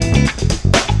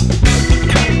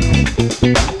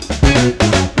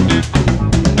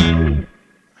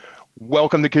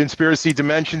Welcome to Conspiracy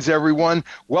Dimensions, everyone.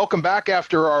 Welcome back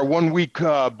after our 1 week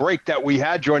break that we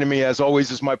had. Joining me, as always,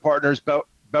 is my partners,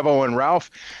 Bevo and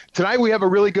Ralph. Tonight we have a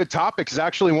really good topic. It's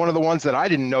actually one of the ones that I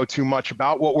didn't know too much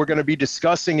about. What we're going to be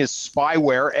discussing is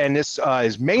spyware, and this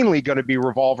is mainly going to be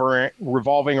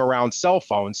revolving around cell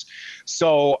phones.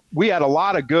 So we had a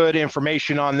lot of good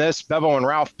information on this. Bevo and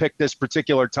Ralph picked this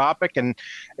particular topic, and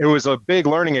it was a big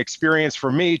learning experience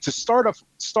for me. To start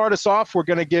us off, we're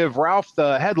going to give Ralph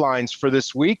the headlines for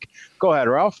this week. Go ahead,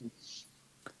 Ralph.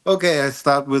 Okay, I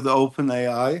start with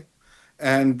OpenAI.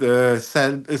 And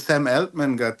Sam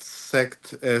Altman got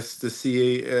sacked as the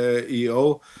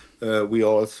CEO. We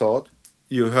all thought.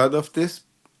 You heard of this?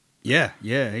 Yeah,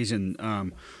 he's in.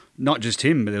 Not just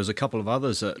him, but there was a couple of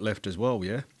others that left as well.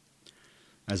 Yeah.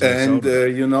 As a result of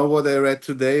it. You know what I read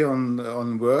today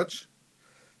on Verge?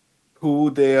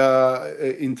 Who they are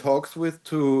in talks with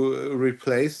to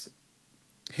replace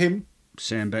him?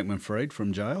 Sam Bankman-Fried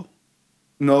from jail.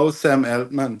 No, Sam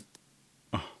Altman.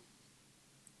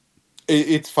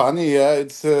 It's funny, yeah.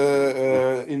 It's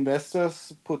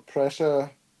investors put pressure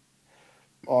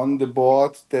on the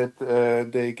board that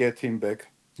they get him back.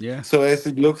 Yeah. So as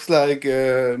it looks like,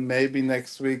 maybe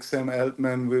next week Sam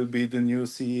Altman will be the new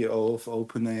CEO of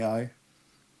OpenAI.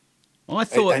 I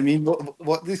thought. I mean,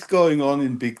 what is going on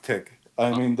in big tech?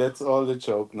 I mean, that's all the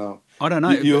joke now. I don't know.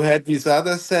 You had this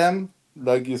other Sam,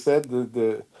 like you said,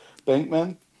 the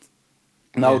Bankman.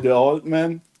 Now the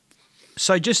Altman.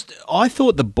 So I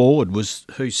thought the board was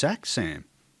who sacked Sam.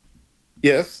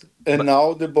 Yes, and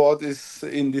now the board is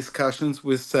in discussions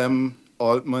with Sam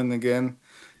Altman again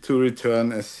to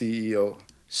return as CEO.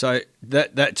 So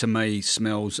that to me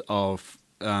smells of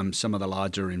some of the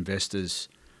larger investors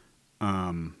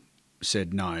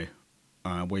said no,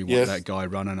 we want that guy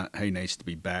running it. He needs to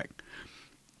be back.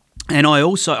 And I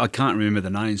can't remember the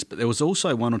names, but there was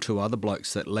also one or two other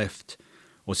blokes that left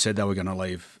or said they were going to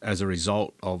leave as a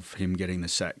result of him getting the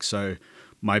sack. So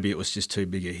maybe it was just too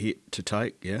big a hit to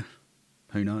take, yeah?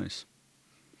 Who knows?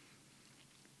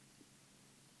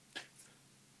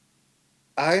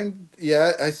 I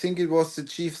think it was the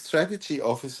chief strategy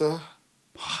officer.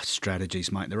 Oh,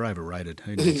 strategies, mate, they're overrated.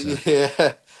 Who knows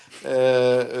that?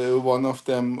 Yeah, one of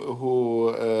them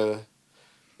who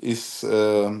is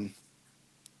who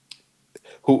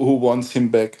wants him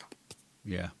back.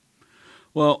 Yeah.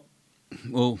 Well,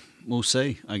 we'll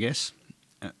see, I guess.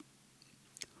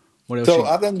 What else? So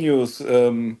other news.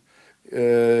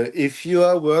 If you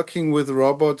are working with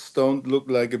robots, don't look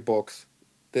like a box.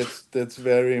 That's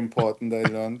very important. I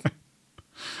learned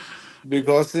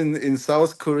because in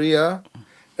South Korea,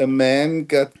 a man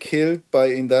got killed by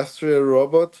industrial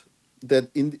robot that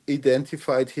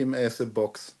identified him as a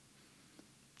box.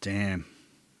 Damn.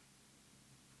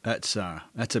 That's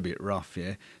a bit rough,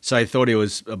 yeah. So he thought he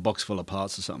was a box full of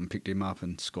parts or something, picked him up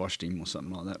and squashed him or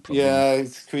something like that. Probably. Yeah,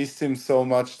 it squeezed him so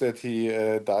much that he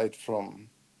died from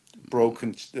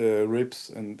broken ribs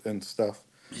and stuff.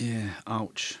 Yeah,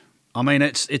 ouch. I mean,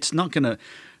 it's not gonna.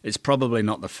 It's probably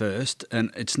not the first, and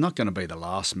it's not going to be the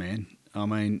last, man. I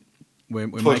mean, we're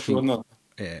For making. Sure not.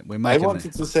 Yeah, we're making. I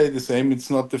wanted to say the same. It's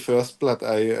not the first, but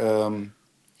I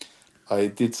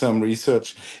did some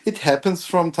research. It happens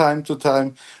from time to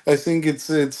time. I think it's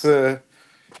a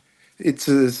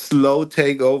slow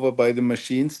takeover by the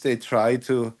machines. They try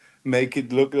to make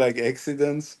it look like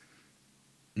accidents.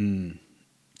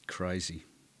 Crazy.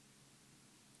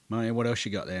 Mate, what else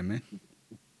you got there, man?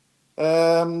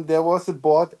 There was a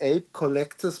Bored Ape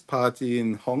collectors party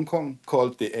in Hong Kong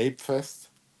called the Ape Fest.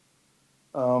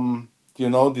 Do you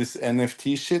know this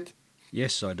NFT shit?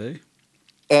 Yes, I do.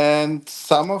 And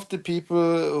some of the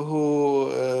people who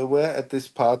were at this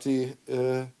party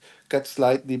got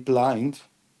slightly blind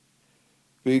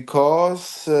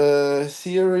because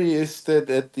theory is that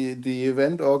at the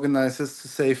event organizers, to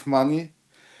save money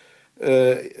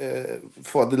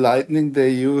for the lightning, they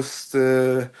used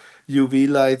UV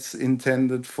lights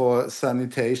intended for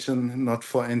sanitation, not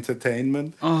for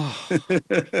entertainment. Oh.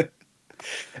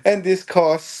 And this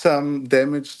caused some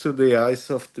damage to the eyes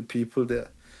of the people there.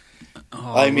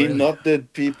 Oh, I mean, really? not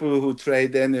that people who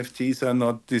trade NFTs are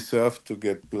not deserved to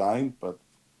get blind, but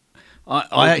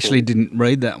I actually didn't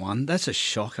read that one. That's a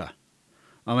shocker.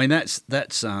 I mean, that's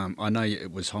I know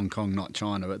it was Hong Kong, not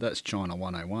China, but that's China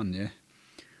 101, yeah.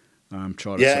 And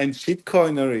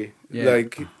shitcoinery. Yeah.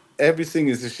 Like everything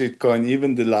is a shitcoin,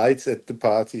 even the lights at the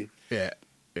party. Yeah,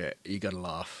 you got to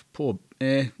laugh.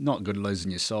 Not good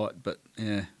losing your sight, but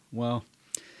yeah, well,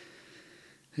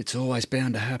 it's always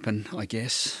bound to happen, I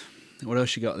guess. What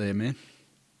else you got there, man?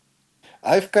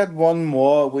 I've got one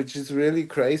more, which is really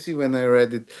crazy when I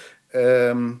read it.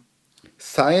 um,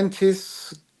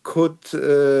 scientists could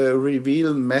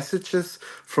reveal messages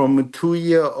from a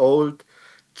 2-year-old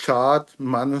chart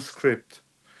manuscript.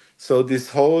 So this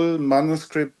whole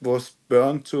manuscript was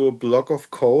burned to a block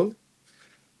of coal,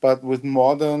 but with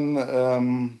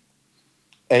modern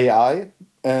AI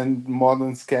and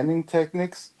modern scanning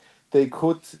techniques, they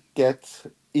could get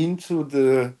into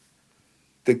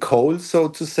the coal, so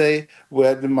to say,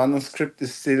 where the manuscript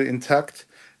is still intact,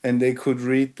 and they could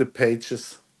read the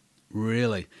pages.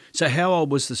 Really? So how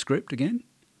old was the script again?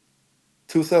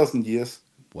 2000 years.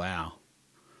 Wow.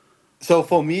 So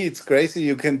for me, it's crazy.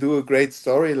 You can do a great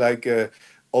story like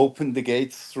open the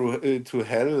gates through to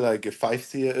hell, like a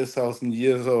 5,000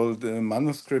 years old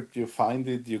manuscript. You find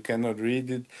it, you cannot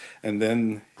read it, and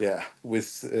then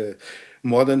with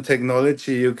modern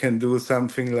technology, you can do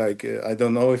something like I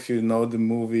don't know if you know the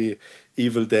movie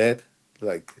Evil Dead,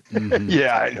 like. Mm-hmm.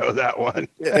 Yeah, I know that one.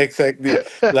 Yeah, exactly.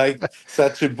 Like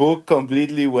such a book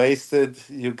completely wasted.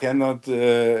 You cannot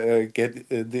get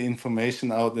the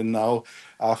information out. And now,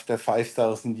 after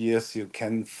 5,000 years, you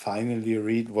can finally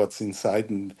read what's inside,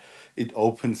 and it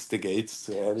opens the gates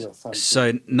to hell or something.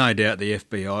 So no doubt the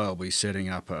FBI will be setting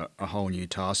up a whole new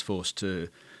task force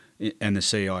and the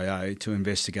CIA to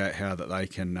investigate how that they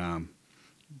can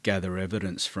gather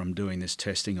evidence from doing this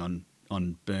testing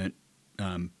on burnt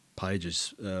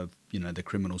pages. The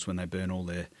criminals when they burn all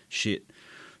their shit.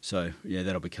 So yeah,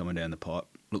 that'll be coming down the pipe.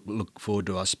 Look forward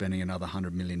to us spending another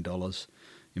 $100 million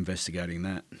investigating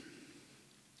that.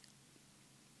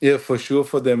 Yeah, for sure.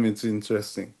 For them, it's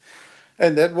interesting.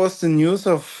 And that was the news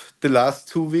of the last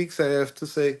 2 weeks, I have to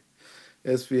say,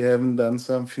 as we haven't done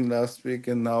something last week.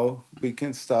 And now we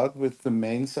can start with the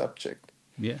main subject.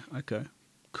 Yeah. Okay.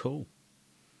 Cool.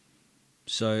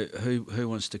 So who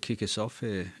wants to kick us off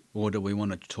here, or do we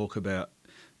want to talk about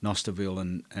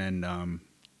Nostoville and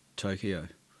Tokyo?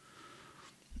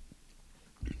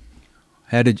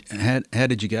 How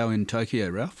did you go in Tokyo,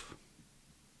 Ralph?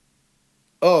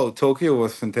 Oh, Tokyo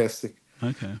was fantastic.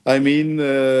 Okay. I mean,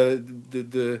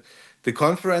 the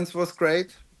conference was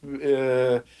great.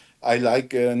 I like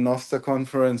Nosta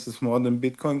conferences more than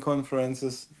Bitcoin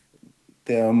conferences.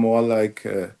 They are more like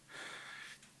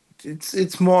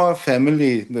it's more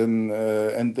family than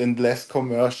and less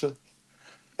commercial.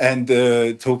 And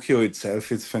Tokyo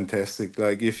itself is fantastic.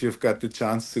 Like if you've got the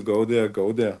chance to go there,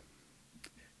 go there.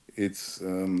 It's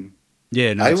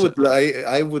Yeah. No.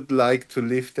 I would like to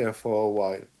live there for a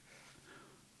while.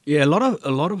 Yeah. A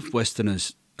lot of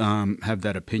Westerners have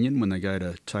that opinion when they go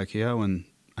to Tokyo and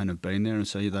have been there and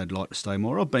say they'd like to stay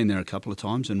more. I've been there a couple of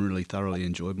times and really thoroughly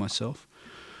enjoyed myself.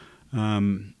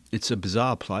 It's a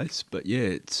bizarre place, but yeah,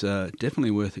 it's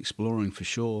definitely worth exploring for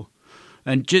sure.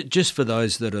 And just for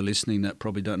those that are listening that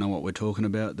probably don't know what we're talking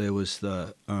about, there was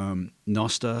the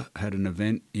Nosta had an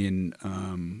event in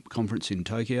conference in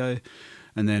Tokyo,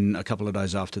 and then a couple of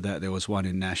days after that there was one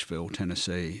in Nashville,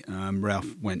 Tennessee.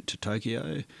 Ralph went to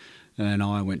Tokyo, and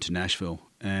I went to Nashville.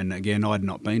 And again, I'd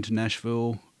not been to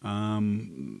Nashville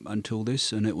until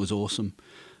this, and it was awesome.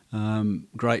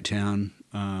 Great town,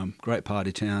 great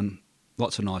party town,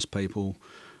 lots of nice people.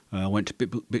 Went to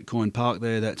Bitcoin Park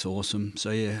there. That's awesome.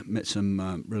 So yeah, met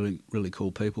some really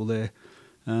cool people there.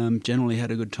 Generally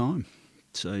had a good time.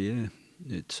 So yeah,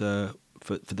 it's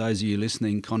for those of you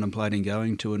listening, contemplating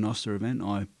going to a Nostra event,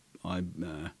 I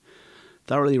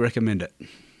thoroughly recommend it.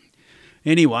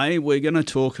 Anyway, we're going to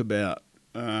talk about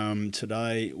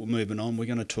today. We're moving on. We're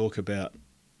going to talk about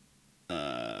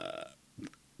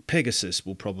Pegasus.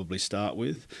 We'll probably start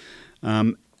with,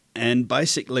 and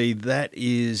basically that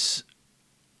is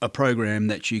a program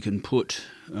that you can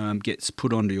gets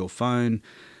put onto your phone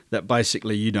that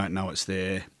basically you don't know it's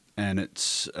there, and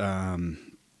it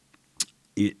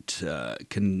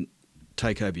can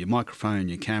take over your microphone,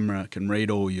 your camera, can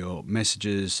read all your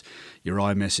messages, your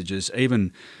iMessages,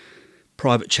 even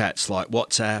private chats like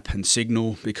WhatsApp and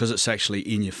Signal. Because it's actually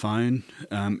in your phone,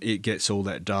 it gets all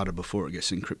that data before it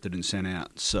gets encrypted and sent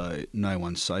out, so no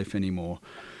one's safe anymore.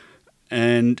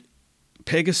 And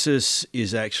Pegasus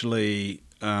is actually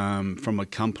from a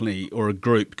company or a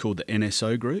group called the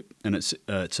NSO Group, and it's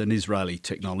an Israeli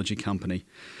technology company,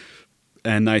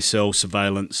 and they sell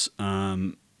surveillance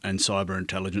and cyber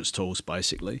intelligence tools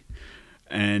basically.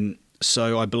 And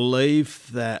so I believe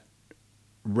that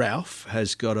Ralph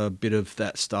has got a bit of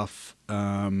that stuff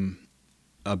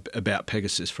about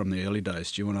Pegasus from the early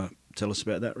days. Do you want to tell us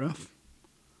about that, Ralph?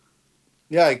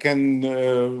 Yeah, I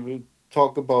can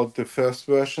talk about the first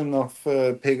version of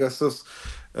Pegasus.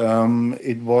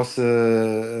 It was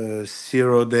a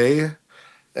 0-day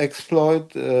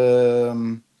exploit.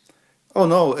 Oh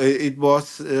no, it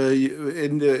was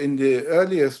in the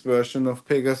earliest version of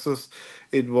Pegasus.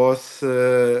 It was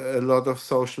a lot of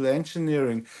social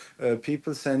engineering.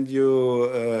 People send you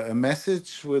a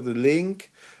message with a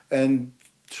link and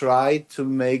try to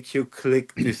make you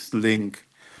click this link.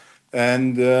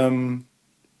 And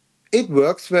it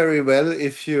works very well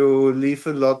if you leave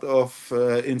a lot of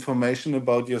information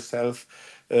about yourself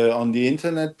on the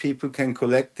internet. People can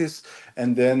collect this,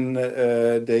 and then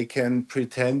they can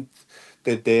pretend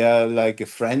that they are like a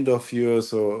friend of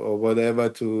yours or whatever.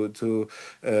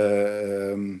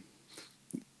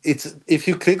 It's if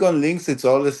you click on links, it's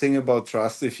all a thing about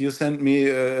trust. If you send me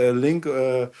a link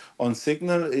on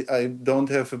Signal, I don't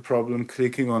have a problem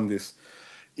clicking on this.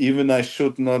 Even I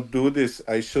should not do this.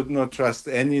 I should not trust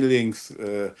any links,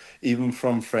 even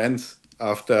from friends.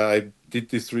 After I did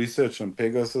this research on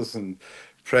Pegasus and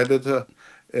Predator,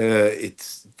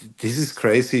 it's this is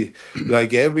crazy.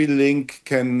 Like every link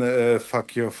can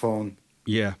fuck your phone.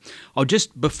 Yeah. I'll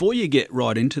just, before you get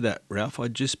right into that, Ralph,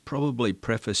 I'd just probably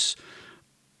preface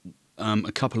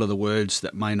a couple of the words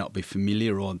that may not be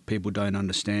familiar or people don't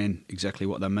understand exactly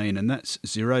what they mean, and that's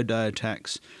zero-day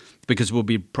attacks, because we'll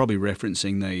be probably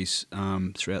referencing these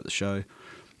throughout the show.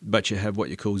 But you have what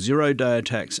you call zero-day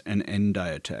attacks and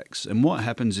end-day attacks. And what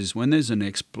happens is when there's an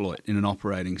exploit in an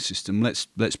operating system,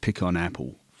 let's pick on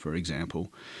Apple, for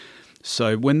example.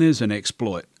 So when there's an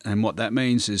exploit, and what that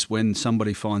means is when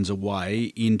somebody finds a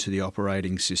way into the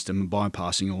operating system,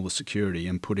 bypassing all the security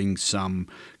and putting some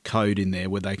code in there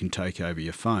where they can take over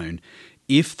your phone,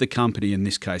 if the company, in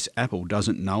this case Apple,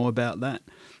 doesn't know about that,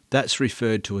 that's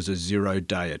referred to as a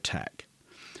zero-day attack,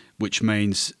 which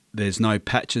means there's no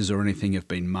patches or anything have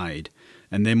been made.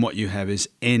 And then what you have is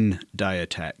end-day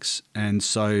attacks. And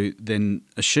so then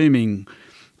assuming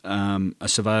a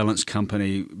surveillance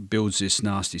company builds this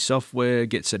nasty software,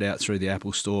 gets it out through the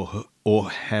Apple Store or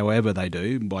however they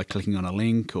do, by clicking on a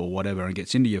link or whatever, and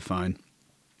gets into your phone,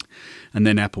 and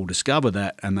then Apple discover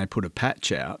that and they put a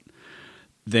patch out,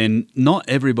 then not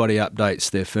everybody updates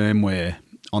their firmware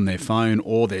on their phone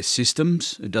or their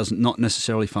systems. It doesn't, not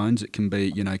necessarily phones. It can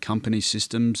be, company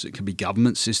systems. It can be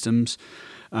government systems.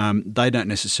 They don't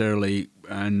necessarily,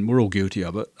 and we're all guilty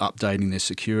of it, updating their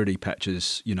security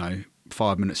patches,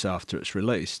 5 minutes after it's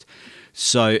released.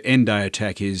 So end-day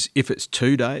attack is, if it's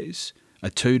 2 days, a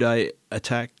 2-day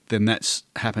attack, then that's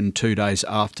happened 2 days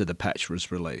after the patch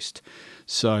was released.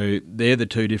 So they're the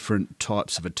two different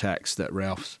types of attacks that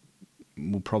Ralph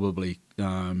will probably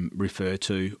refer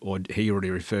to, or he already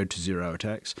referred to zero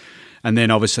attacks. And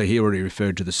then obviously he already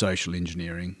referred to the social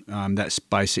engineering. That's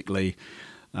basically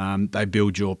they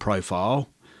build your profile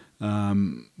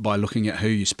by looking at who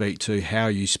you speak to, how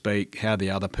you speak, how the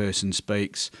other person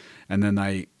speaks, and then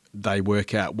they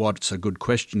work out what's a good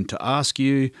question to ask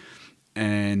you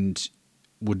and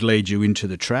would lead you into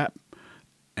the trap,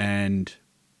 and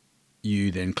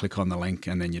you then click on the link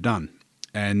and then you're done.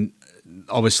 And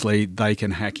obviously they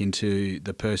can hack into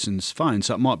the person's phone.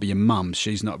 So it might be your mum.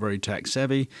 She's not very tech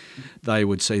savvy. They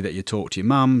would see that you talk to your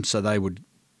mum, so they would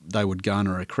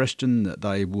garner a question that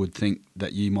they would think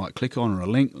that you might click on, or a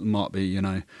link. It might be,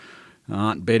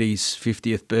 Aunt Betty's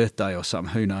 50th birthday or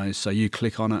something, who knows. So you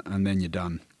click on it and then you're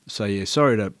done. So yeah,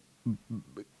 sorry to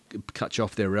cut you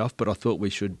off there, Ralph, but I thought we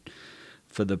should,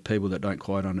 for the people that don't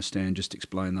quite understand, just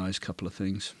explain those couple of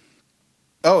things.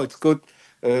 Oh, it's good.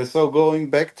 So going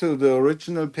back to the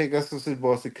original Pegasus, it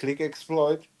was a click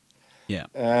exploit. Yeah.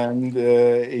 And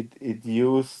it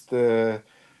used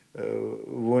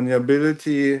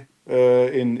vulnerability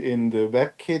in the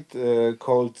WebKit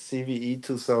called CVE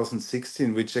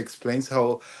 2016, which explains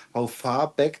how far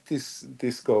back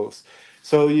this goes.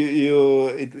 So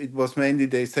it was mainly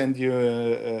they send you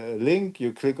a link,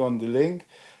 you click on the link,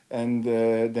 and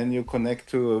then you connect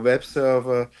to a web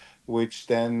server, which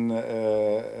then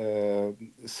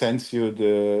sends you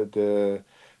the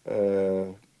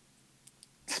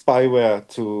spyware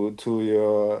to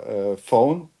your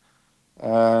phone.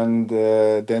 And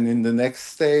then in the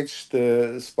next stage,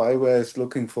 the spyware is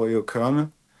looking for your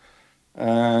kernel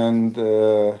and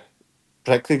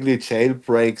practically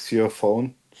jailbreaks your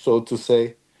phone, so to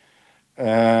say.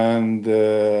 And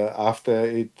after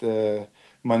it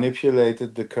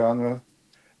manipulated the kernel,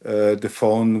 the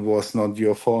phone was not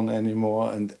your phone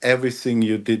anymore, and everything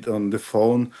you did on the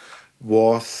phone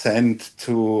was sent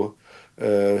to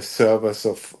servers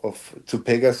to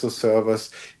Pegasus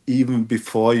servers even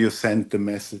before you sent the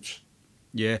message.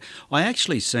 Yeah, I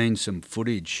actually seen some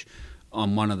footage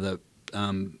on one of the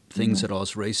things that I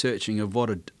was researching of what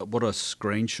a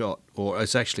screenshot, or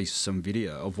it's actually some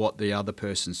video of what the other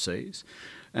person sees.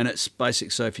 And it's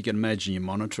basic. So if you can imagine your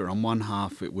monitor, on one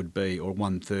half it would be, or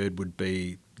 1/3 would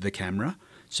be the camera,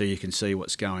 so you can see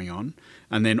what's going on.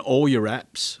 And then all your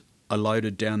apps are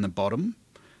loaded down the bottom.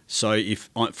 So if,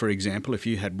 for example, if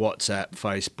you had WhatsApp,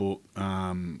 Facebook,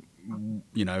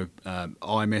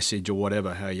 iMessage or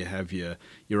whatever, how you have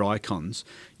your icons,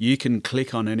 you can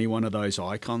click on any one of those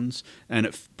icons and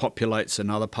it populates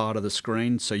another part of the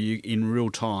screen. So you, in real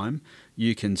time,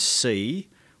 you can see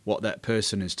what that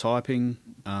person is typing,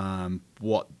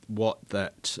 what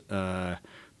that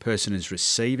person is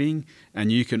receiving,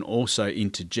 and you can also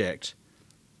interject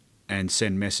and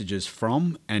send messages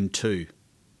from and to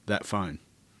that phone.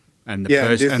 And the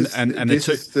this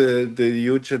is the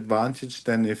huge advantage.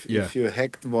 Then, if you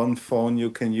hacked one phone,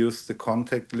 you can use the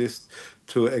contact list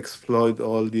to exploit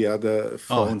all the other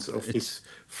phones of his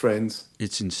friends.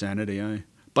 It's insanity, eh?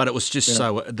 But it was just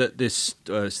so that this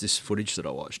footage that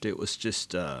I watched, it was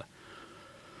just it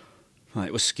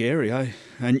was scary, eh?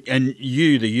 And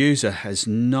you, the user, has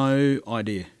no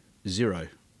idea, zero.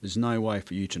 There's no way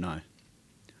for you to know.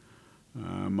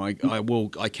 I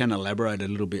can elaborate a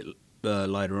little bit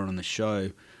later on in the show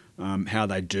how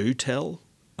they do tell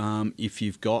if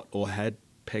you've got or had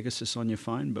Pegasus on your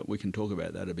phone, but we can talk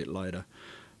about that a bit later.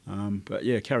 But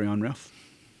yeah, carry on, Ralph.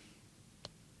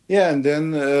 Yeah, and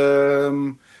then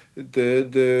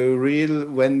the real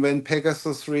when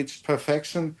Pegasus reached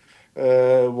perfection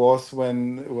was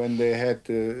when they had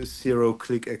the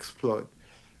zero-click exploit,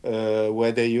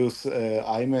 where they use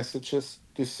iMessages,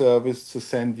 this service, to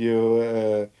send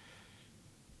you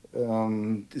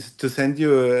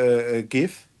a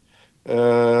GIF,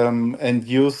 and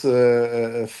use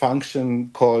a function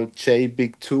called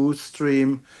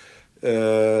JBig2Stream,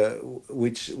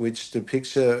 which the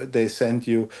picture they sent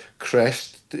you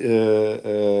crashed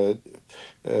this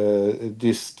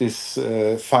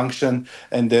function,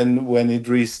 and then when it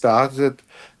restarted,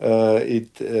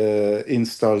 it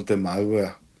installed the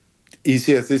malware.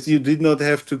 Easy as this. You did not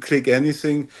have to click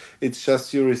anything. It's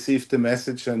just you received the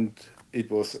message and it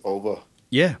was over.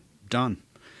 Yeah, done.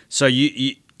 So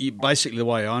you basically, the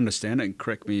way I understand it, and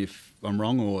correct me if I'm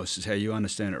wrong, or this is how you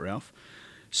understand it, Ralph.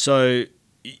 So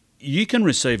you can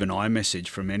receive an iMessage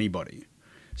from anybody.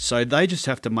 So they just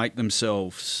have to make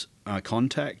themselves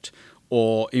contact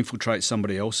or infiltrate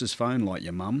somebody else's phone, like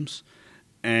your mum's,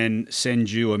 and send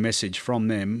you a message from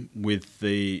them with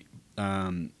the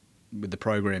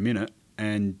program in it,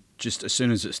 and just as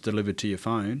soon as it's delivered to your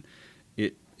phone,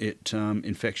 it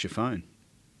infects your phone.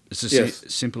 It's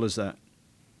as simple as that.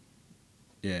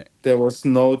 Yeah. There was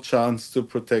no chance to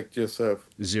protect yourself.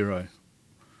 Zero.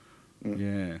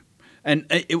 Yeah. And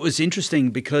it was interesting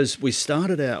because we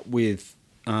started out with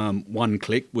one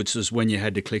click, which is when you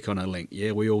had to click on a link.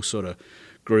 Yeah, we all sort of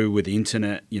grew with the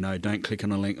internet, don't click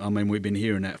on a link. I mean, we've been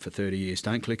hearing that for 30 years.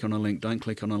 Don't click on a link, don't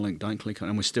click on a link, don't click on,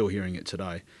 and we're still hearing it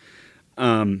today.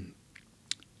 And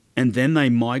then they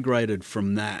migrated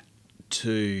from that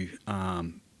to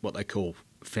what they call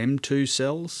Fem2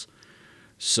 cells.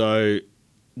 So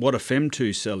what a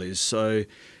Fem2 cell is, so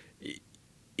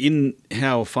in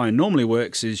how a phone normally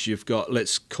works is you've got,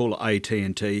 let's call it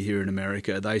AT&T here in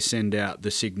America. They send out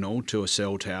the signal to a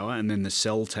cell tower, and then the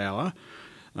cell tower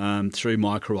through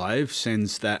microwave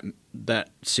sends that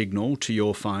signal to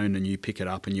your phone, and you pick it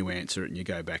up and you answer it and you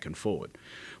go back and forward.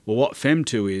 Well, what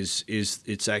Fem2 is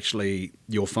it's actually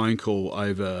your phone call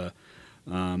over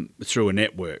through a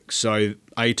network. So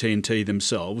AT&T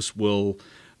themselves will,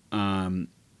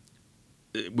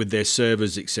 with their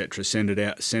servers, etc., send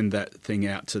that thing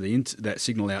out to that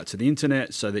signal out to the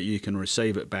internet, so that you can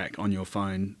receive it back on your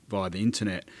phone via the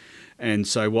internet. And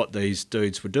so what these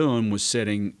dudes were doing was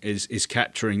is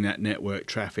capturing that network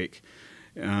traffic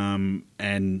and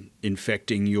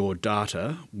infecting your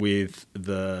data with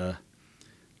the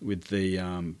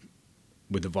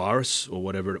virus or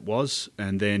whatever it was,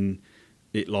 and then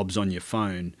it lobs on your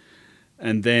phone.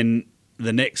 And then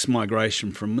the next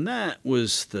migration from that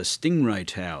was the Stingray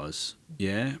towers,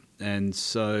 yeah? And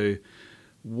so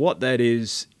what that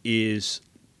is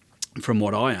from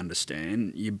what I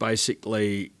understand,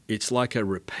 it's like a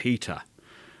repeater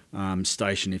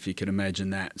station, if you can imagine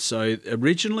that. So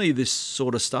originally this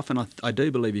sort of stuff, and I do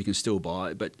believe you can still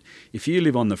buy it, but if you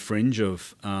live on the fringe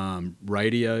of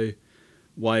radio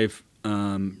wave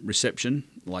reception,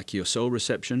 like your cell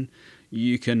reception,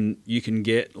 you can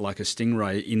get like a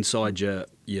Stingray inside your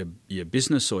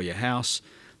business or your house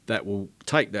that will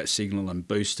take that signal and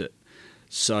boost it.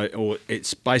 So, or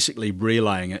it's basically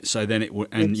relaying it. So then it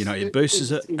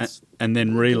boosts it and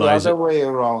then relays it. The other way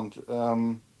around.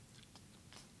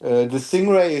 The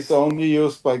Stingray is only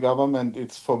used by government.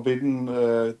 It's forbidden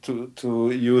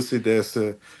to use it as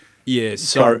a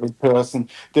private person.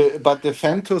 But the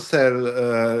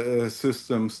femtocell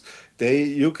systems,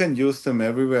 you can use them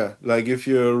everywhere. Like if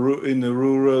you're in a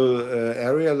rural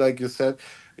area, like you said,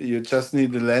 you just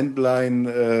need a landline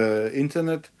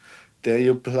internet. There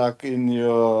you plug in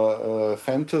your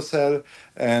femtocell,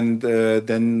 and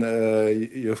then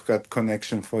you've got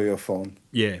connection for your phone.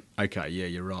 Yeah. Okay. Yeah,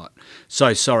 you're right.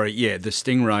 So sorry. Yeah, the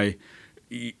Stingray,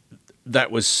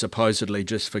 that was supposedly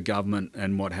just for government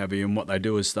and what have you. And what they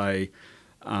do is they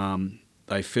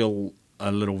fill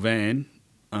a little van,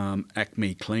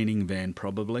 Acme cleaning van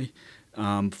probably,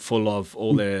 full of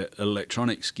all their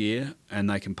electronics gear, and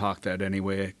they can park that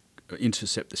anywhere,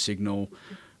 intercept the signal,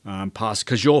 pass,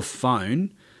 because your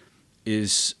phone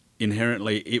is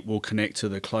inherently, it will connect to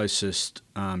the closest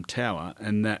tower,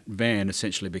 and that van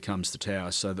essentially becomes the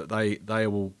tower, so that they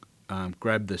will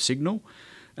grab the signal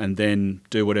and then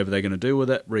do whatever they're going to do with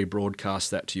it, rebroadcast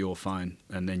that to your phone,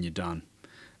 and then you're done.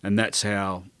 And that's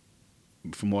how,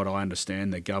 from what I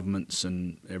understand, the governments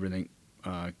and everything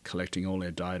are collecting all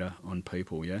their data on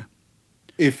people, yeah?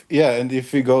 And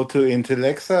if we go to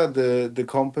Intellexa, the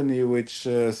company which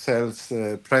sells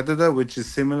Predator, which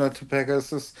is similar to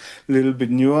Pegasus, a little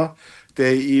bit newer,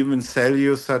 they even sell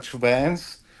you such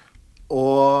vans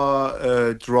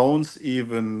or drones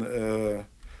even,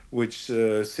 which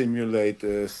simulate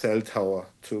a cell tower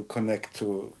to connect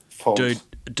to phones.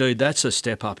 Dude, that's a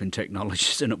step up in technology,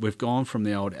 isn't it? We've gone from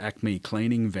the old Acme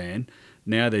cleaning van.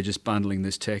 Now they're just bundling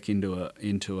this tech into a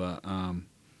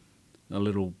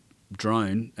little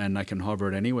drone, and they can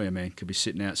hover it anywhere, man. Could be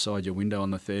sitting outside your window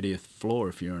on the 30th floor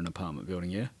if you're in an apartment building,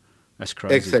 yeah? That's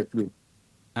crazy. Exactly.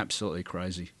 Absolutely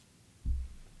crazy.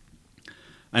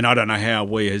 And I don't know how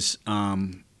we as,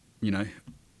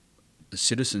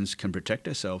 citizens can protect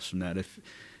ourselves from that.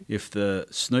 If the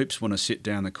snoops want to sit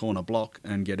down the corner block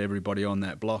and get everybody on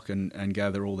that block and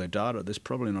gather all their data, there's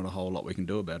probably not a whole lot we can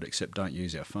do about it, except don't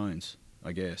use our phones,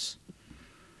 I guess.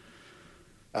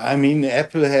 I mean,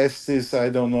 Apple has this, I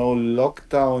don't know,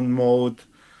 lockdown mode.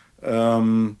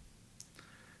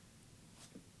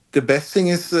 The best thing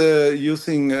is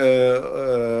using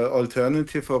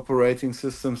alternative operating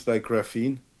systems like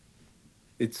Graphene.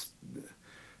 It's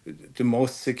the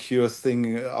most secure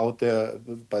thing out there,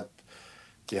 but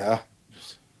yeah,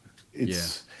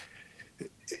 it's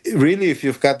really, if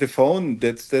you've got the phone,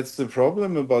 that's the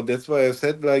problem about. That's why I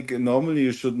said, like, normally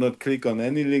you should not click on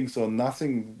any links or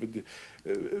nothing,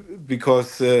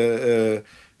 because your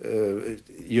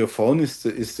phone is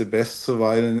the best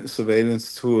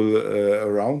surveillance tool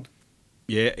around.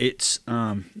 Yeah, it's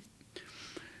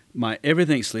mate,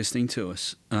 everything's listening to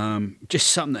us. Just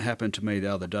something that happened to me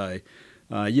the other day.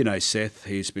 Seth,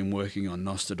 he's been working on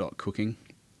Cooking.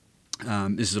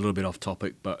 This is a little bit off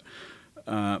topic, but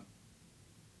I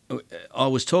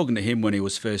was talking to him when he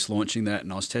was first launching that,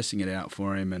 and I was testing it out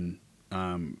for him, and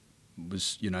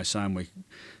was saying a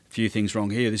few things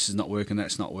wrong here. This is not working.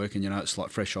 That's not working. It's like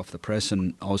fresh off the press,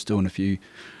 and I was doing a few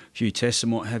tests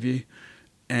and what have you,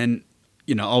 and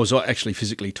I was actually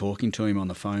physically talking to him on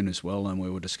the phone as well, and we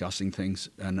were discussing things,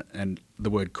 and the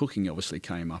word cooking obviously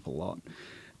came up a lot.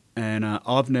 And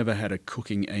I've never had a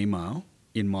cooking email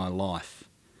in my life.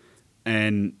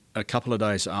 And a couple of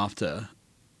days after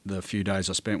the few days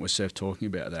I spent with Seth talking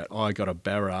about that, I got a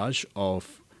barrage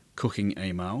of cooking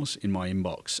emails in my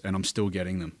inbox, and I'm still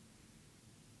getting them.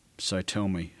 So tell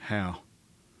me, how?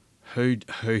 Who's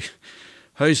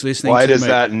listening to me? Why does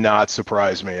that not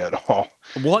surprise me at all?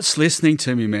 What's listening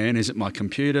to me, man? Is it my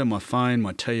computer, my phone,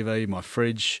 my TV, my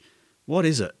fridge? What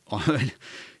is it?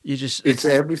 It's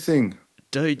everything.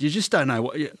 Dude, you just don't know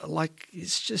what.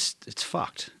 It's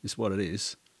fucked. It's what it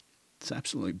is. It's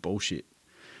absolutely bullshit.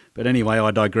 But anyway,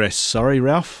 I digress. Sorry,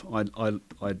 Ralph. I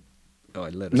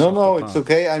let us. No, it's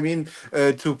okay. I mean,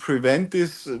 to prevent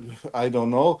this, I don't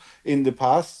know. In the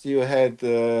past, you had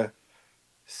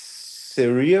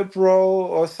Cerebro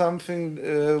or something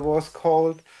was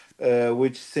called,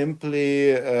 which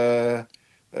simply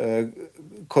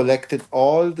collected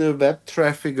all the web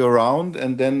traffic around,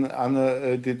 and then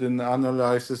did an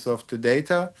analysis of the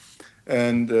data,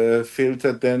 and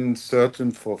filtered then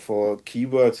certain for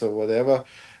keywords or whatever,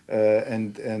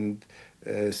 and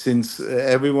since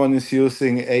everyone is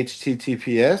using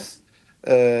HTTPS,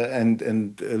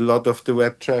 and a lot of the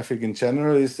web traffic in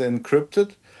general is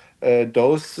encrypted,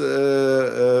 those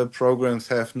programs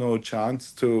have no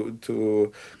chance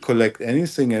to collect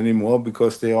anything anymore,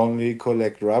 because they only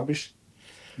collect rubbish,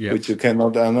 which you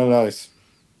cannot analyze.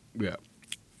 Yeah.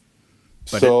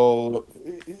 So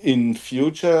in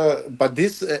future, but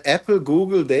this Apple,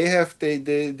 Google, they are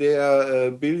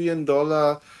 $1 billion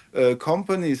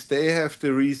companies. They have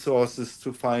the resources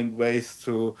to find ways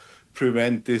to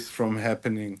prevent this from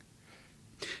happening.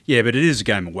 Yeah, but it is a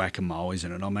game of whack-a-mole,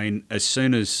 isn't it? I mean, as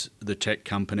soon as the tech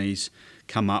companies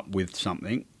come up with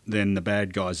something, then the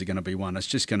bad guys are going to be one. It's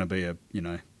just going to be a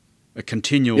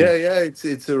continual. Yeah.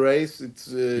 It's a race.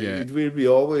 Yeah, It will be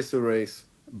always a race.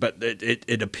 but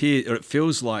it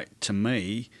feels like to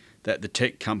me that the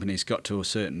tech companies got to a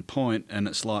certain point, and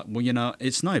it's like, well,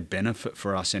 it's no benefit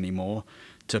for us anymore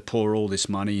to pour all this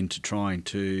money into trying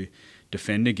to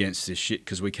defend against this shit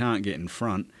because we can't get in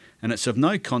front, and it's of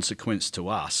no consequence to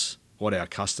us what our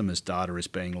customers' data is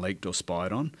being leaked or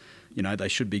spied on. They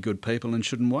should be good people and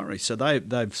shouldn't worry. So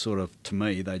they've sort of, to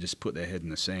me, they just put their head in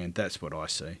the sand. That's what I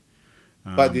see.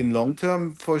 But in long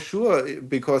term, for sure,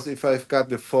 because if I've got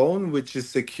the phone which is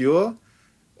secure,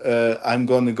 I'm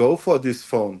going to go for this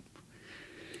phone.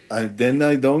 And then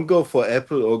I don't go for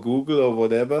Apple or Google or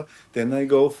whatever. Then I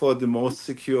go for the most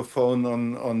secure phone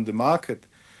on the market.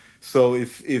 So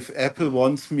if Apple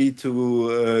wants me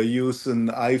to use an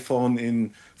iPhone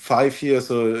in 5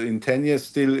 years or in 10 years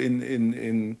still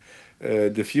in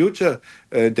the future,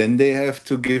 then they have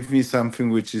to give me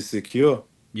something which is secure.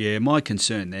 Yeah, my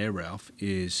concern there, Ralph,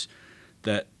 is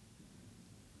that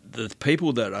the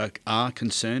people that are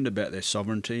concerned about their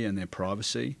sovereignty and their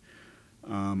privacy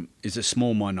is a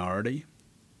small minority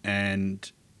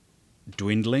and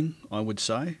dwindling, I would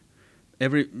say.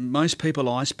 Most people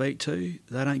I speak to,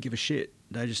 they don't give a shit.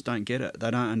 They just don't get it.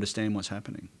 They don't understand what's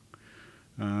happening.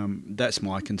 That's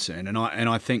my concern, and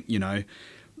I think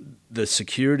the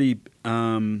security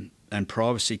and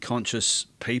privacy conscious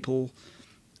people,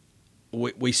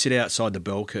 we sit outside the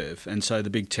bell curve, and so the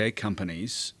big tech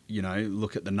companies,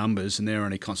 look at the numbers and they're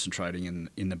only concentrating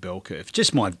in the bell curve.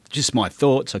 Just my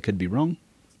thoughts. I could be wrong.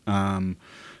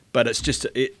 But it's just,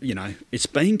 it's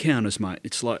bean counters, mate.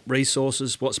 It's like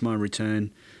resources, what's my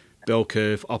return, bell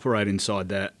curve, operate inside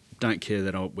that. Don't care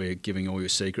that we're giving all your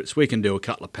secrets. We can do a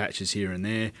couple of patches here and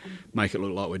there, make it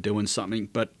look like we're doing something.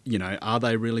 But, are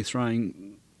they really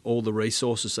throwing all the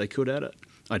resources they could at it?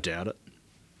 I doubt it.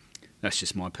 That's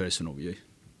just my personal view.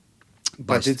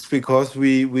 But it's because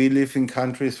we live in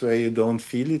countries where you don't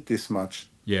feel it this much.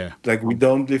 Yeah. Like we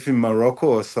don't live in Morocco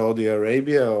or Saudi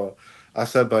Arabia or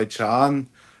Azerbaijan.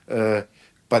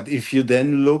 But if you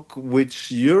then look which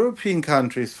European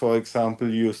countries, for example,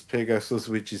 use Pegasus,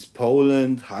 which is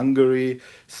Poland, Hungary,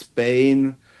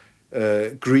 Spain,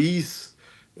 Greece.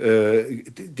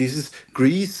 This is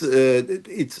Greece.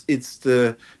 It's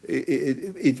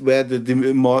where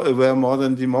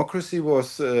modern democracy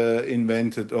was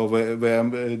invented, or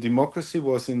where democracy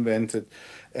was invented,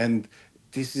 and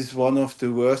this is one of the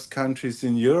worst countries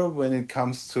in Europe when it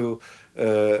comes to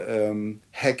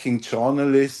hacking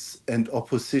journalists and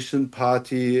opposition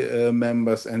party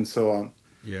members and so on.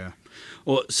 Yeah.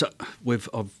 Well, so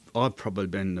I've probably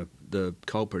been the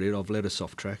culprit here. I've led us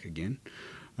off track again.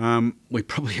 We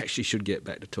probably actually should get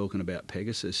back to talking about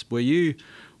Pegasus. Where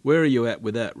are you at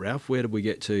with that, Ralph? Where did we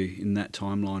get to in that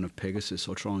timeline of Pegasus?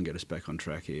 I'll try and get us back on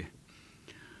track here.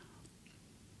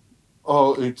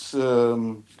 Oh, it's.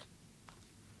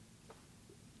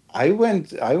 I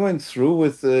went through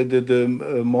with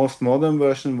the most modern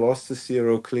version was the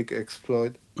zero-click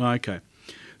exploit. Okay,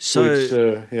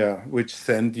 so which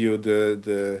sent you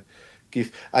the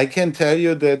gift. I can tell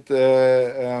you that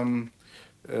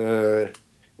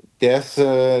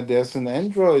there's an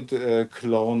Android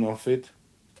clone of it.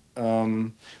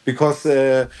 Because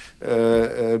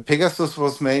Pegasus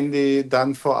was mainly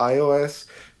done for iOS,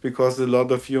 because a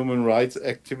lot of human rights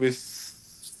activists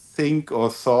think or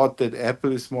thought that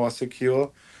Apple is more secure.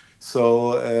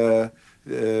 So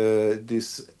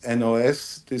this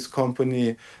NOS, this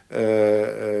company,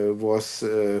 was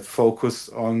focused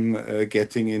on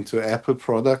getting into Apple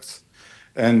products,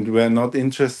 and were not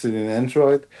interested in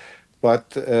Android.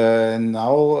 But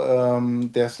now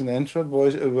there's an Android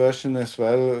version as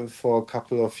well for a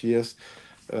couple of years.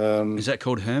 Is that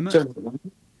called Hermit?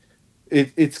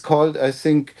 It's called, I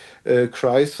think,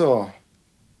 Chrysor.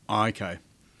 Oh, okay.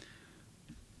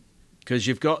 Because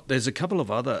there's a couple of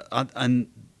other, and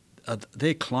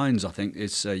they're clones, I think.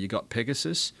 It's you got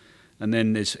Pegasus, and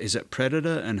then is it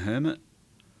Predator and Hermit?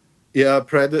 Yeah,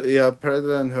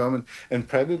 Predator and Hermit. And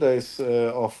Predator is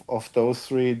of those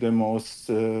three the most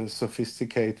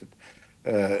sophisticated.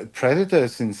 Predator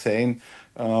is insane.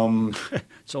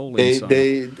 It's all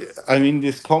insane. I mean,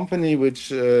 this company which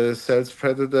sells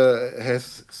Predator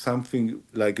has something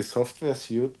like a software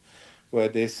suite where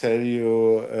they sell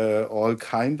you all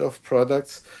kind of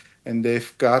products, and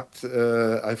they've got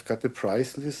I've got the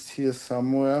price list here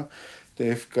somewhere.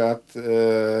 They've got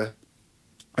a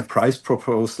price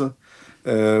proposal,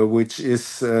 which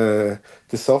is the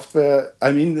software.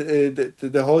 I mean,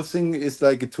 the whole thing is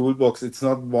like a toolbox. It's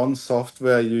not one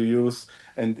software you use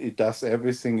and it does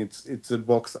everything. It's a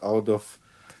box out of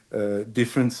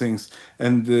different things.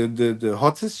 And the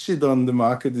hottest shit on the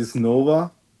market is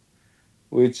Nova,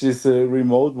 which is a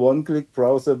remote one-click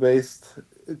browser-based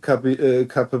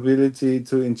capability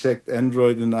to inject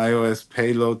Android and iOS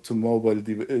payload to mobile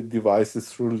devices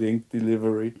through link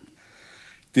delivery.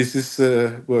 This is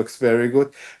works very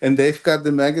good. And they've got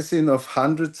the magazine of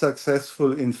 100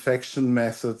 successful infection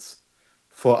methods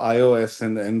for iOS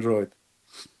and Android.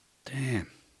 Damn.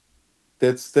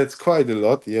 That's quite a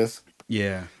lot, yes.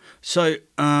 Yeah. So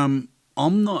I'm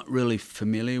not really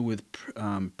familiar with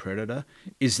Predator.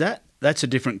 That's a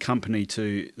different company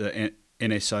to the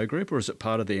NSO group, or is it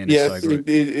part of the NSO yes, group?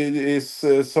 It is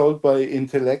sold by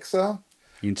Intellexa.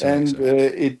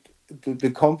 And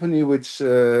the company which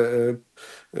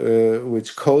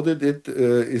coded it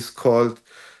is called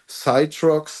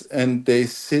Citrox, and they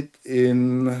sit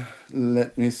in,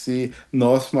 let me see,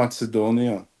 North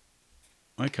Macedonia.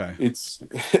 Okay. It's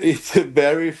a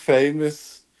very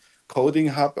famous coding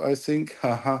hub, I think.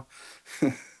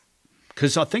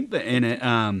 Because I think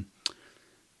that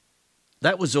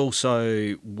that was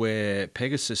also where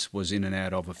Pegasus was in and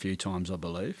out of a few times, I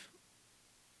believe.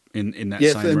 In that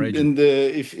same region. And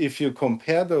if you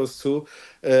compare those two,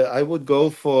 I would go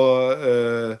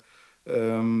for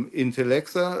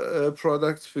Intellexa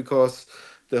products, because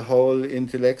the whole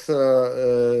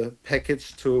Intellexa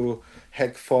package to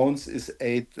hack phones is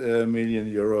 8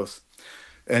 million euros.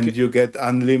 And you get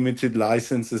unlimited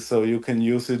licenses, so you can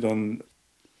use it on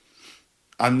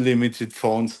unlimited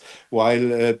phones,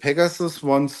 while Pegasus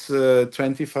wants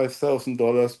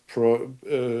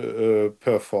 $25,000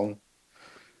 per phone.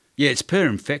 Yeah, it's per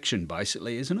infection,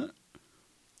 basically, isn't it?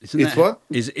 It's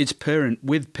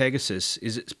with Pegasus?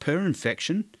 Is it's per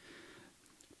infection?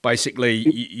 Basically,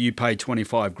 you pay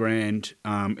 25 grand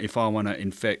if I want to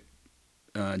infect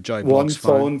Joe Block's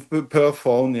phone. Per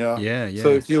phone, yeah. Yeah. So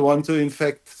if you want to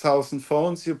infect 1,000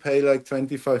 phones, you pay like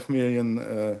 $25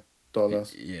 million.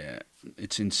 Yeah,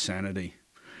 it's insanity.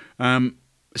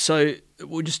 So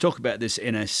we'll just talk about this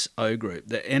NSO group.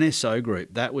 The NSO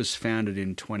group, that was founded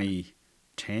in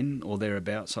 2010 or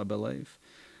thereabouts, I believe.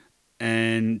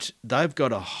 And they've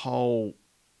got a whole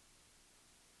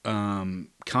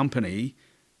company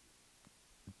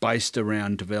based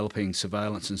around developing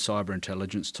surveillance and cyber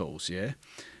intelligence tools, yeah?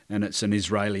 And it's an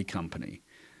Israeli company.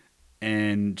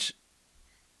 And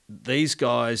these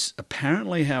guys,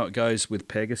 apparently how it goes with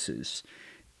Pegasus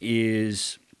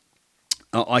is,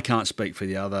 I can't speak for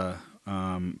the other,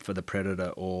 for the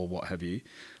Predator or what have you,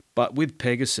 but with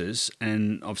Pegasus,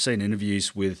 and I've seen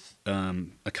interviews with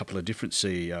a couple of different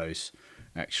CEOs,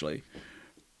 actually,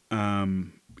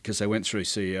 because they went through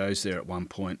CEOs there at one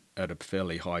point at a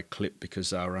fairly high clip because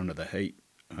they were under the heat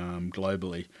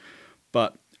globally.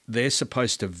 But they're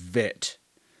supposed to vet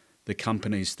the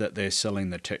companies that they're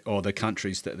selling or the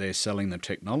countries that they're selling the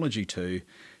technology to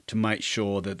make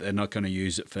sure that they're not going to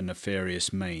use it for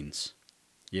nefarious means.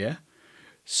 Yeah?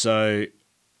 So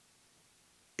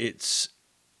it's,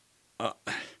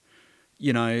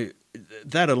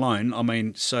 that alone, I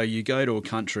mean, so you go to a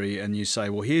country and you say,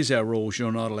 well, here's our rules,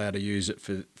 you're not allowed to use it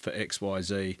for X, Y,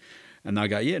 Z. And they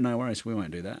go, yeah, no worries, we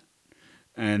won't do that.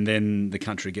 And then the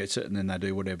country gets it and then they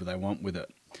do whatever they want with it.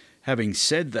 Having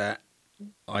said that,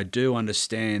 I do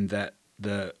understand that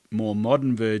the more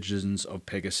modern versions of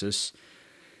Pegasus,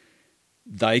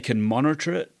 they can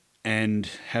monitor it and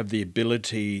have the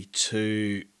ability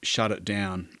to shut it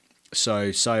down.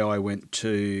 So say I went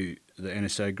to the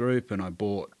NSO group and I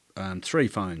bought 3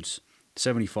 phones,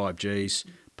 75 Gs,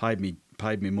 paid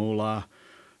me moolah,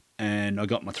 and I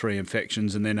got my 3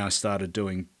 infections, and then I started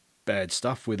doing bad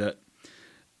stuff with it.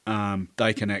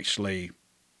 They can actually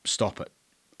stop it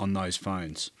on those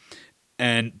phones.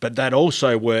 But that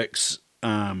also works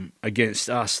against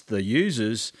us, the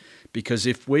users, because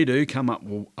if we do come up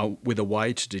with a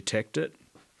way to detect it,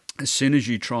 as soon as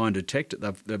you try and detect it,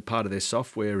 the part of their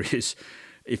software is,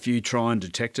 if you try and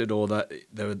detect it or that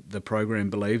the program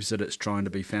believes that it's trying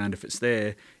to be found, if it's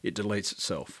there, it deletes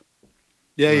itself.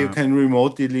 Yeah, you can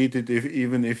remote delete it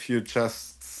even if you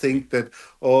just think that,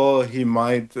 he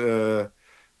might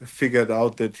figured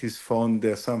out that his phone,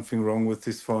 there's something wrong with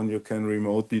his phone. You can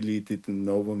remote delete it and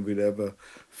no one will ever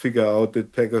figure out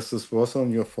that Pegasus was on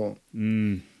your phone.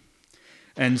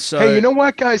 And so, hey, you know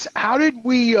what, guys? How did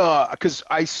we? Because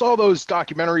I saw those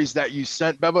documentaries that you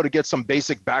sent, Bevo, to get some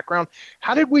basic background.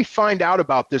 How did we find out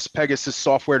about this Pegasus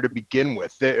software to begin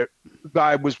with? As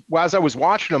I was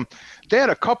watching them, they had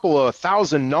a couple of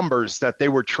thousand numbers that they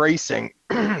were tracing,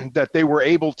 that they were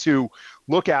able to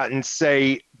look at and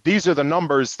say, these are the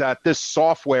numbers that this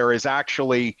software is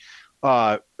actually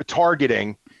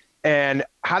targeting. And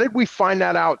how did we find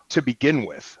that out to begin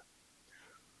with?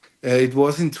 It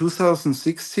was in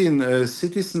 2016.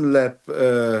 Citizen Lab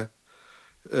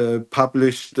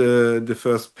published the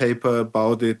first paper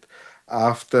about it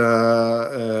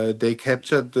after they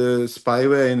captured the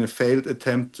spyware in a failed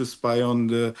attempt to spy on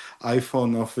the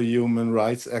iPhone of a human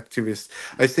rights activist.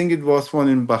 I think it was one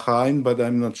in Bahrain, but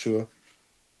I'm not sure.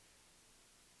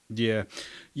 Yeah.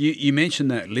 You mentioned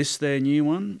that list there, new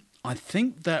one. I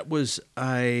think that was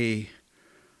a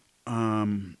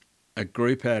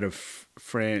group out of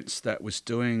France that was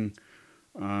doing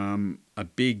a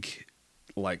big,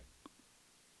 like,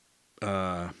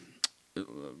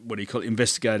 what do you call it,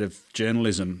 investigative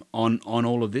journalism on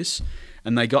all of this,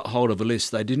 and they got hold of a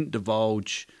list. They didn't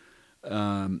divulge,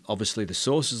 obviously, the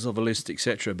sources of a list,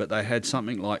 etc., but they had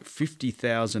something like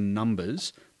 50,000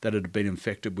 numbers that had been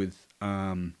infected with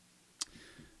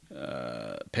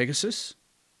Pegasus.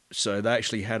 So they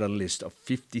actually had a list of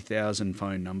 50,000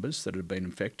 phone numbers that had been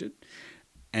infected,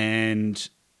 and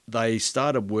they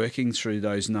started working through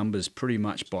those numbers pretty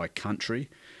much by country,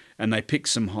 and they picked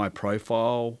some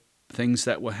high-profile things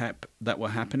that were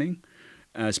happening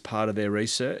as part of their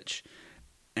research.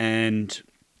 And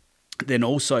then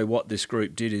also what this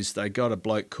group did is they got a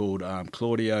bloke called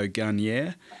Claudio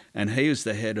Garnier, and he was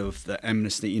the head of the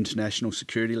Amnesty International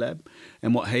Security Lab.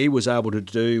 And what he was able to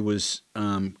do was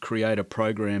create a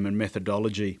program and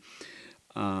methodology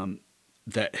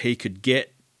that he could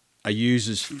get a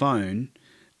user's phone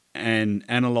and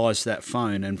analyse that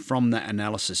phone, and from that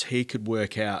analysis he could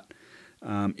work out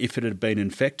if it had been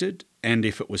infected and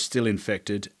if it was still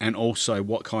infected, and also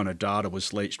what kind of data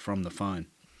was leached from the phone.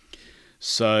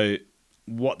 So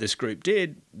what this group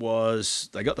did was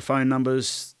they got the phone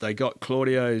numbers, they got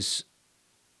Claudio's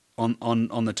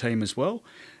on the team as well,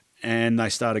 and they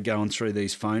started going through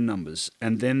these phone numbers.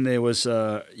 And then there was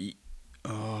I've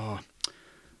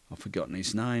forgotten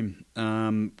his name,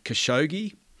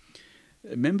 Khashoggi.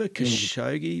 Remember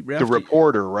Khashoggi? Ralph, the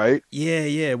reporter, right?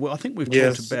 Yeah. Well, I think we've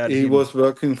talked about him. He was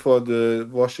working for the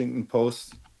Washington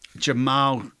Post.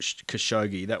 Jamal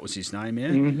Khashoggi, that was his name,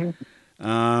 yeah?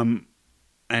 Mm-hmm.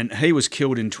 And he was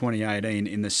killed in 2018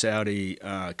 in the Saudi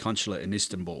consulate in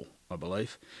Istanbul, I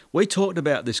believe. We talked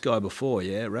about this guy before,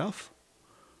 yeah, Ralph?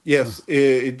 Yes,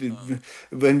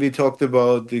 when we talked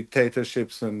about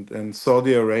dictatorships and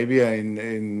Saudi Arabia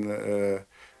in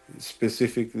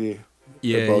specifically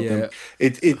about them,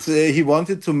 he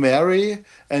wanted to marry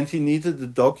and he needed a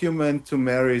document to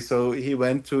marry, so he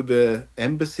went to the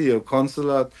embassy or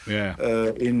consulate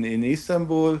in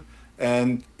Istanbul,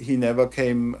 and he never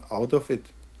came out of it.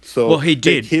 So well, he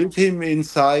did. They killed him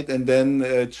inside and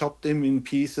then chopped him in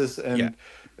pieces and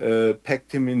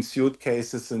packed him in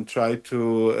suitcases and tried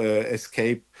to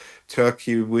escape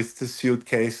Turkey with the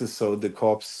suitcases, so the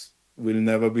corpse will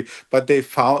never be. But they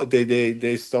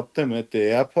stopped them at the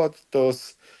airport.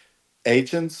 Those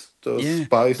agents, those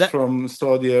spies from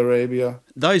Saudi Arabia.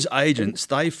 Those agents,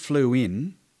 they flew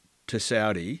in to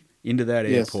Saudi into that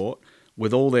airport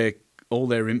with all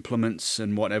their implements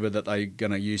and whatever that they're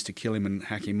going to use to kill him and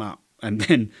hack him up, and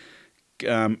then.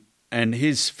 And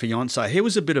his fiancée, he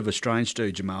was a bit of a strange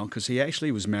dude, Jamal, because he actually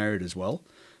was married as well,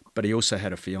 but he also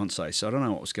had a fiancée. So I don't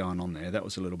know what was going on there. That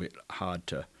was a little bit hard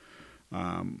to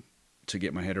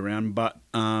get my head around. But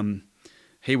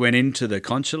he went into the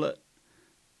consulate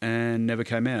and never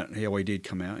came out. He did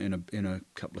come out in a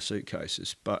couple of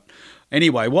suitcases. But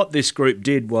anyway, what this group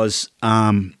did was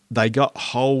they got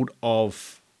hold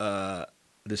of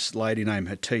this lady named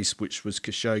Hattis, which was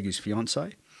Khashoggi's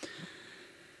fiancée.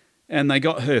 And they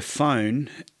got her phone,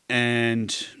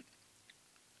 and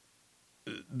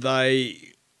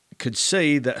they could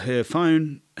see that her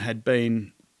phone had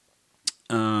been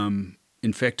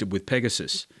infected with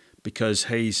Pegasus, because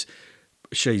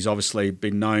she's obviously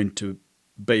been known to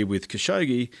be with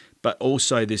Khashoggi, but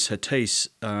also this Hattis,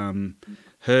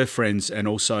 her friends and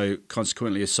also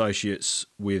consequently associates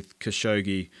with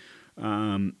Khashoggi,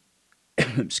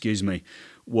 excuse me,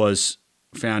 was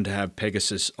found to have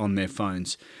Pegasus on their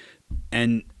phones.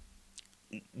 And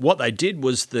what they did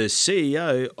was the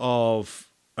CEO of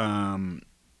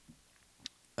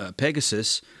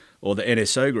Pegasus, or the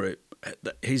NSO group,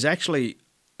 he's actually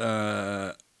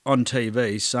on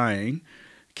TV saying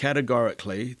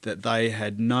categorically that they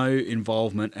had no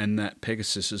involvement and that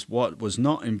Pegasus was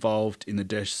not involved in the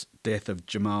death of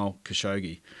Jamal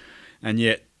Khashoggi. And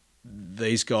yet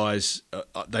these guys,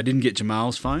 they didn't get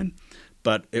Jamal's phone,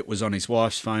 but it was on his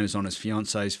wife's phone, it was on his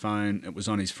fiance's phone, it was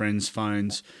on his friends'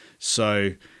 phones.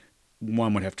 So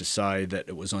one would have to say that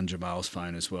it was on Jamal's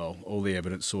phone as well. All the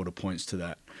evidence sort of points to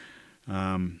that.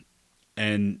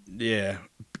 And yeah,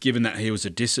 given that he was a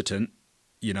dissident,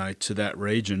 to that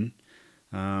region,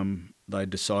 they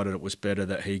decided it was better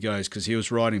that he goes, because he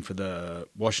was writing for the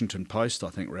Washington Post, I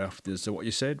think, Ralph. Is that what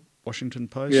you said? Washington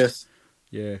Post? Yes.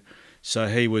 Yeah. So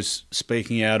he was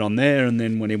speaking out on there, and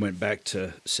then when he went back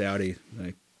to Saudi,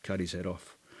 they cut his head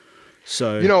off.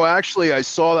 So, actually, I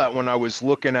saw that when I was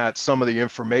looking at some of the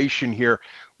information here,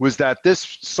 was that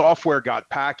this software got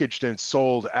packaged and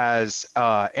sold as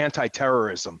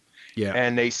anti-terrorism. yeah.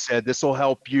 And they said this will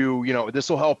help this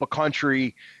will help a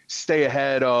country stay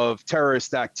ahead of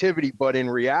terrorist activity. But in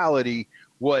reality,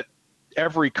 what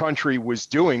every country was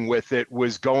doing with it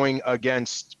was going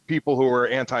against people who were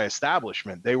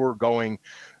anti-establishment. They were going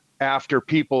after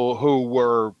people who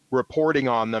were reporting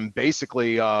on them,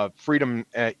 basically freedom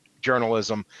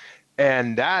journalism.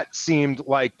 And that seemed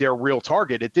like their real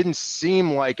target. It didn't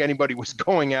seem like anybody was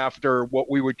going after what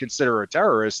we would consider a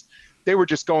terrorist. They were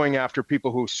just going after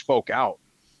people who spoke out.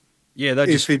 Yeah,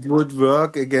 if it would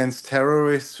work against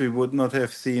terrorists, we would not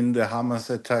have seen the Hamas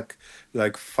attack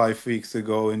like 5 weeks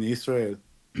ago in Israel.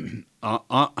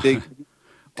 The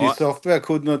software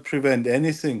could not prevent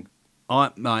anything.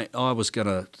 Mate, I was going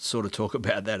to sort of talk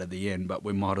about that at the end, but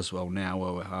we might as well now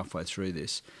while we're halfway through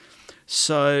this.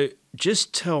 So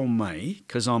just tell me,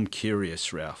 because I'm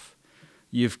curious, Ralph,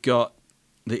 you've got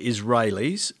the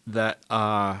Israelis that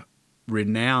are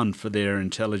renowned for their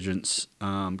intelligence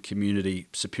community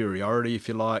superiority, if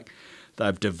you like.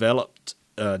 They've developed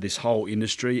this whole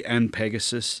industry and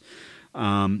Pegasus.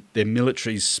 Their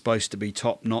military's supposed to be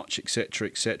top-notch, etc.,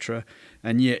 etc.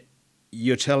 And yet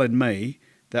you're telling me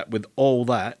that with all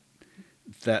that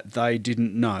they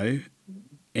didn't know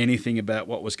anything about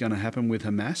what was going to happen with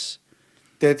Hamas?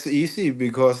 That's easy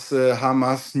because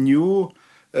Hamas knew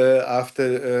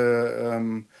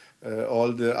after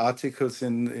all the articles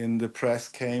in the press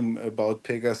came about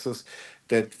Pegasus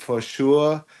that for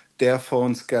sure their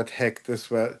phones got hacked as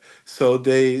well. So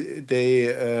they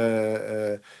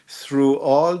threw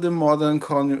all the modern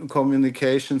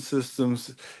communication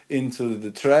systems into the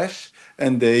trash,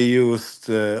 and they used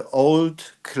old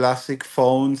classic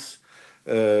phones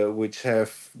which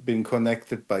have been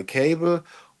connected by cable,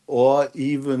 or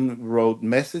even wrote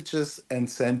messages and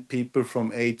sent people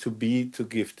from A to B to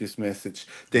give this message.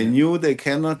 They knew they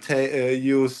cannot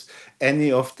use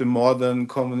any of the modern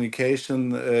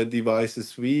communication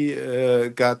devices we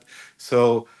got.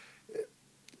 So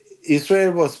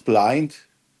Israel was blind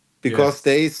because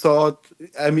they thought,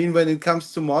 I mean, when it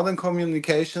comes to modern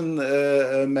communication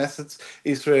methods,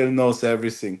 Israel knows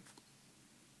everything.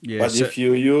 Yeah, but if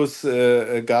you use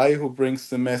a guy who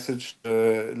brings the message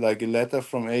like a letter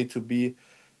from A to B,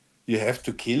 you have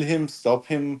to kill him, stop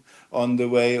him on the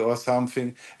way or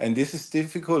something. And this is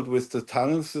difficult with the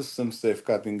tunnel systems they've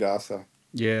got in Gaza.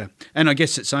 Yeah, and I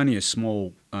guess it's only a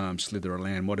small slither of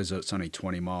land. What is it? It's only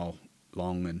 20 mile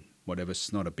long and whatever.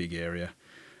 It's not a big area.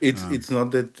 It's not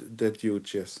that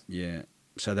huge, yes. Yeah.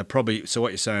 So they're probably, so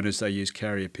what you're saying is they use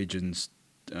carrier pigeons,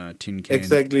 tin cans.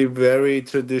 Exactly, very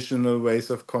traditional ways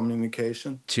of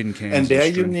communication. Tin cans. And there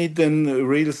you need then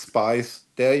real spies.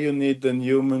 There you need then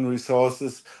human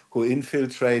resources who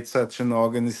infiltrate such an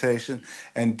organization.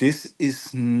 And this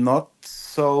is not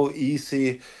so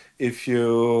easy if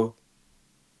you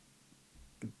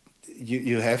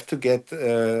have to get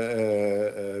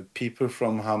people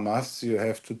from Hamas. You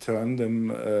have to turn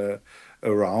them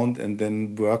around and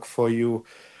then work for you.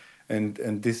 And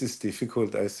this is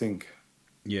difficult, I think.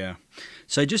 Yeah.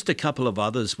 So just a couple of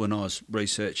others when I was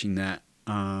researching that,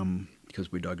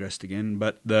 because we digressed again,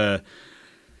 but the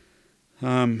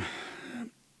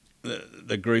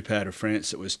group out of France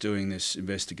that was doing this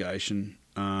investigation,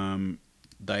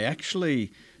 they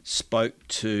actually spoke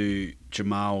to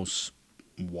Jamal's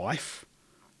wife,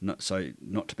 not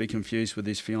to be confused with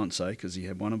his fiancée, because he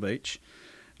had one of each.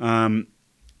 And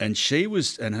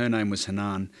her name was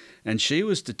Hanan, and she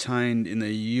was detained in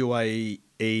the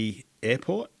UAE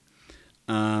airport,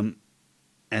 and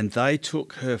they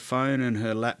took her phone and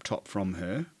her laptop from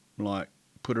her, like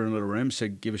put her in a little room,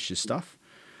 said, give us your stuff.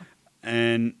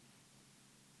 And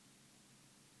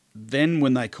then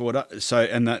when they caught up,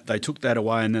 they took that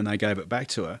away and then they gave it back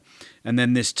to her. And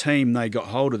then this team, they got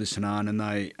hold of this Hanan and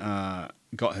they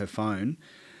got her phone,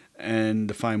 and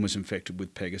the phone was infected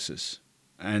with Pegasus.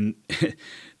 And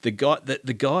this guy that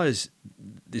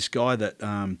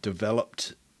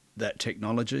developed that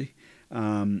technology,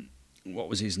 what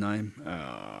was his name?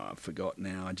 I forgot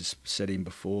now. I just said him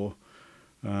before.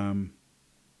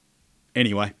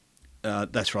 Anyway,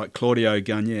 that's right, Claudio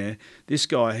Garnier. This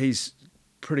guy, he's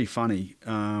pretty funny.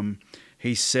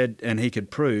 He said, and he could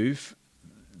prove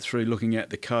through looking at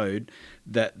the code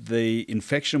that the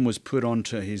infection was put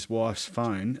onto his wife's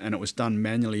phone, and it was done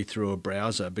manually through a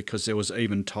browser because there was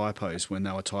even typos when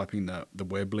they were typing the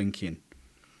web link in.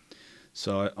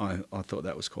 So I thought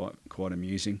that was quite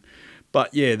amusing.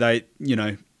 But yeah, they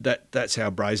that's how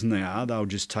brazen they are. They'll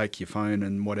just take your phone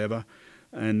and whatever,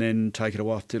 and then take it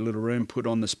off to a little room, put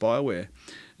on the spyware.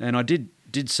 And I did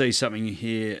see something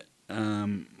here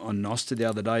on Nostr the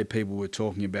other day. People were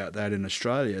talking about that in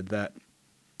Australia, that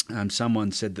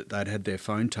someone said that they'd had their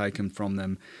phone taken from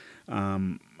them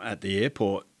at the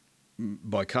airport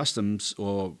by customs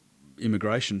or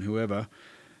immigration, whoever,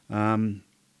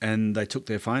 and they took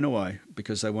their phone away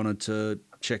because they wanted to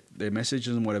check their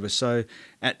messages and whatever. So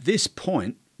at this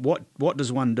point, what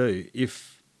does one do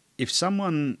if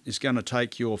someone is going to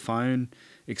take your phone,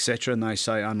 etc., and they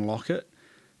say unlock it?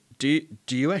 Do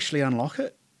you actually unlock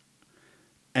it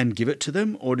and give it to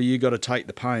them, or do you got to take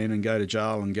the pain and go to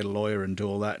jail and get a lawyer and do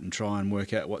all that and try and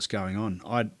work out what's going on?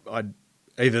 I'd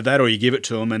either that, or you give it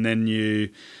to them and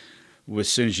then as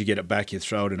soon as you get it back, you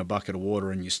throw it in a bucket of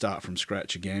water and you start from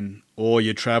scratch again, or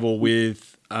you travel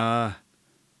with a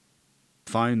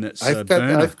phone that's a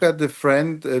burner. I've got a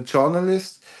friend, a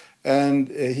journalist, and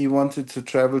he wanted to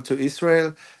travel to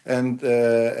Israel, and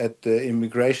at the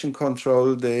immigration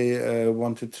control, they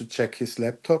wanted to check his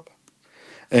laptop,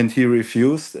 and he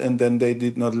refused, and then they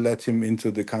did not let him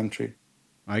into the country.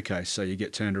 Okay, so you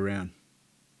get turned around.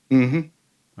 Mm-hmm.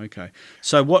 Okay,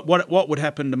 so what would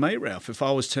happen to me, Ralph, if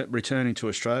I was returning to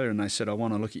Australia and they said, I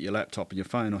want to look at your laptop and your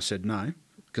phone? I said no,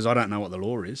 because I don't know what the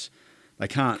law is. They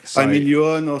can't say... I mean,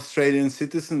 you're an Australian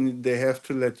citizen. They have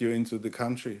to let you into the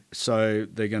country. So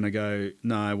they're going to go,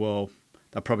 no, well,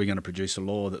 they're probably going to produce a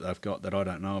law that they've got that I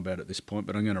don't know about at this point,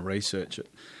 but I'm going to research it.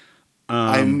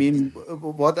 I mean,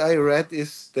 what I read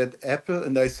is that Apple,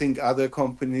 and I think other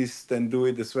companies then do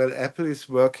it as well, Apple is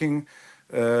working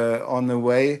on a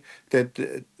way that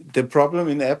the problem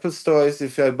in Apple Store is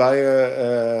if I buy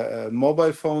a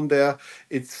mobile phone there,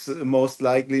 it's most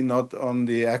likely not on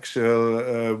the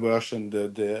actual version,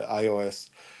 the iOS.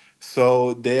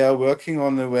 So they are working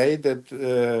on a way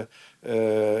that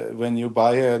when you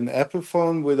buy an Apple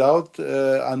phone without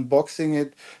unboxing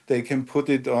it, they can put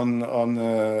it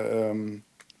on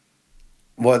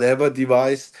whatever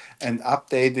device and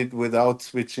update it without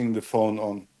switching the phone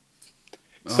on.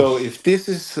 So if this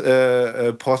is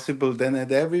possible, then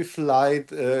at every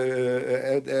flight,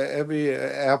 at every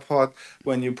airport,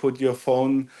 when you put your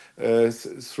phone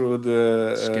through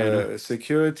the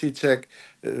security check,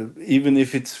 even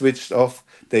if it's switched off,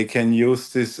 they can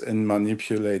use this and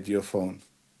manipulate your phone.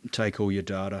 Take all your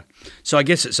data. So I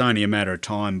guess it's only a matter of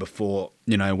time before,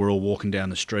 we're all walking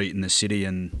down the street in the city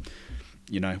and,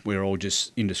 we're all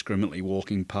just indiscriminately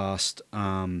walking past,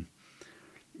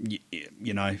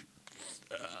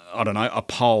 I don't know, a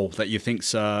pole that you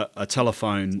think's a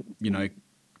telephone,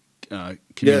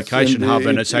 communication hub,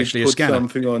 and it's actually a scanner.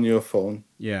 Something on your phone.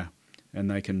 Yeah, and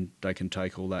they can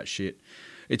take all that shit.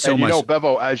 It's and almost,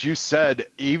 Bevo, as you said,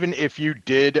 even if you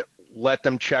did let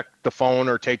them check the phone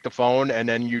or take the phone, and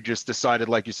then you just decided,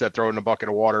 like you said, throw it in a bucket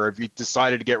of water. If you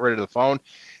decided to get rid of the phone,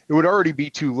 it would already be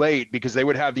too late because they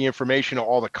would have the information of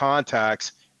all the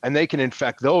contacts, and they can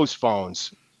infect those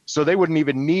phones. So they wouldn't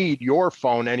even need your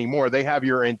phone anymore. They have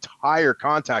your entire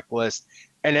contact list,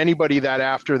 and anybody that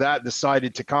after that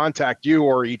decided to contact you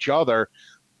or each other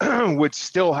would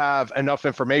still have enough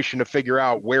information to figure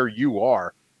out where you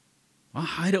are. I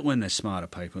hate it when they're smarter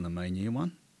people than me, new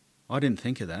one. I didn't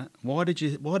think of that. Why did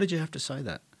you have to say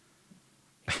that?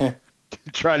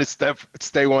 Trying to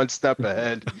stay one step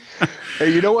ahead.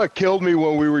 Hey, you know what killed me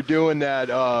when we were doing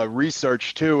that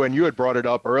research too, and you had brought it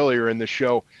up earlier in the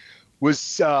show,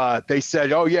 was they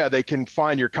said, oh yeah, they can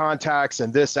find your contacts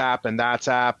and this app and that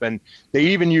app, and they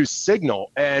even use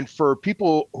Signal. And for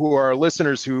people who are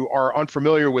listeners who are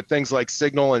unfamiliar with things like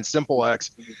Signal and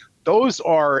SimpleX, those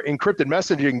are encrypted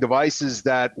messaging devices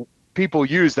that people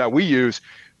use, that we use,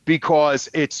 because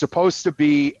it's supposed to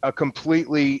be a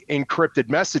completely encrypted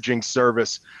messaging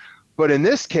service. But in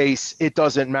this case, it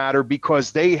doesn't matter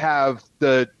because they have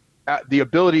the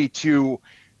ability to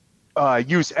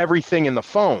use everything in the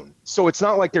phone. So it's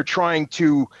not like they're trying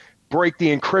to break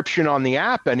the encryption on the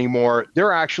app anymore.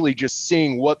 They're actually just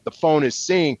seeing what the phone is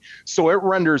seeing. So it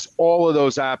renders all of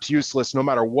those apps useless no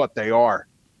matter what they are.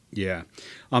 Yeah.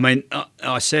 I mean,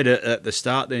 I said it at the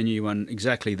start there, new one,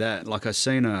 exactly that. Like I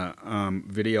seen a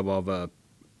video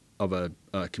of a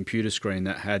computer screen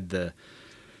that had the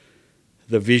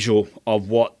visual of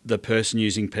what the person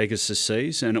using Pegasus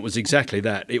sees, and it was exactly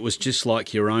that. It was just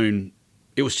like your own.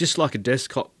 It was just like a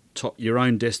desktop your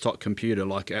own desktop computer.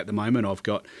 Like at the moment, I've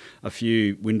got a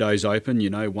few windows open.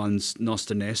 One's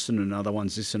Noster Nest and another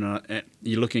one's this, and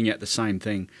you're looking at the same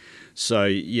thing. So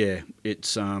yeah,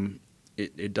 it's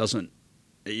it doesn't.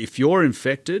 If you're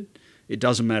infected, it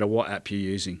doesn't matter what app you're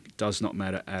using. It does not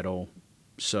matter at all.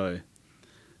 So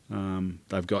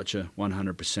they've got you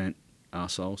 100%,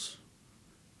 arseholes.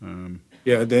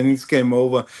 Yeah, then it's game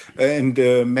over. And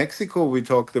Mexico, we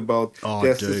talked about.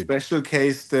 There's a special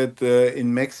case that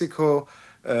in Mexico,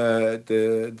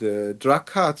 the drug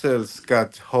cartels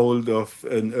got hold of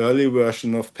an early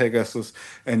version of Pegasus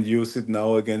and use it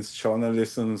now against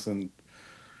journalists and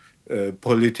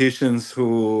politicians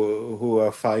who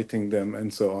are fighting them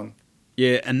and so on.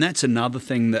 Yeah, and that's another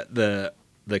thing that the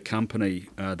company,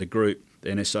 the group, the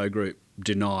NSO group,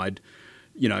 denied.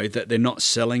 That they're not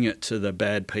selling it to the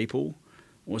bad people.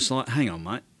 Well, it's like, hang on,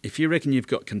 mate. If you reckon you've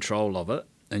got control of it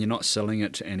and you're not selling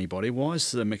it to anybody, why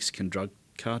has the Mexican drug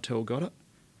cartel got it?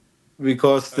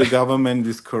 Because the government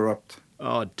is corrupt.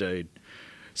 Oh, dude.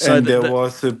 So and there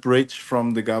was a bridge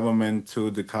from the government to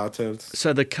the cartels.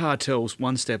 So the cartel's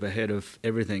one step ahead of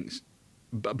everything.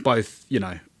 Both,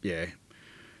 yeah.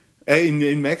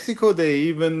 In Mexico, they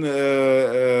even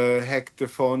hacked the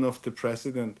phone of the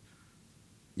president.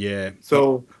 Yeah.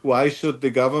 So why should the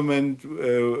government,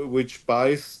 which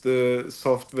buys the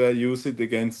software, use it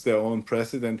against their own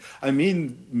president? I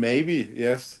mean, maybe,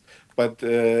 yes, but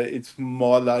it's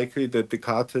more likely that the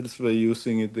cartels were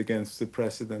using it against the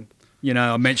president.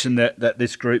 I mentioned that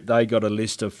this group, they got a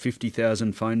list of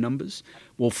 50,000 phone numbers.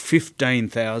 Well,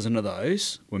 15,000 of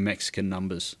those were Mexican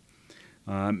numbers.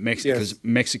 Because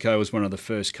Mexico was one of the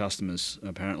first customers,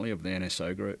 apparently, of the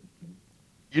NSO group.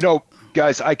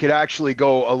 Guys, I could actually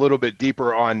go a little bit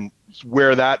deeper on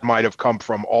where that might have come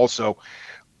from also.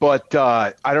 But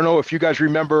I don't know if you guys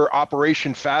remember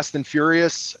Operation Fast and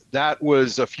Furious. That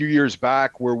was a few years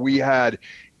back where we had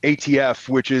ATF,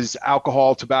 which is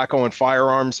Alcohol, Tobacco, and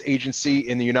Firearms Agency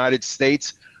in the United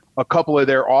States. A couple of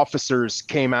their officers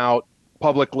came out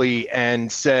publicly and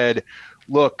said,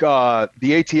 look, the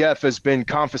ATF has been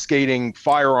confiscating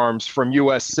firearms from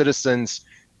U.S. citizens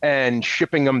and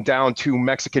shipping them down to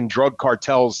Mexican drug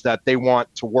cartels that they want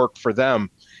to work for them.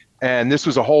 And this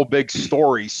was a whole big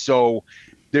story. So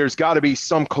there's got to be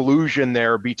some collusion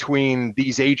there between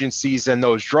these agencies and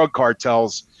those drug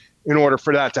cartels in order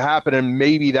for that to happen. And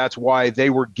maybe that's why they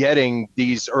were getting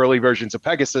these early versions of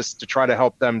Pegasus to try to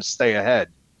help them stay ahead.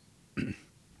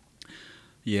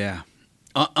 Yeah.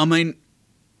 I mean,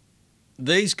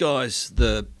 these guys,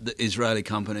 the Israeli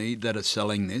company that are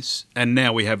selling this, and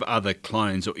now we have other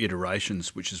clones or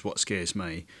iterations, which is what scares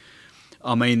me.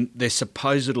 I mean, the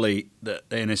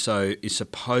NSO is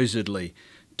supposedly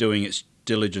doing its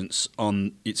diligence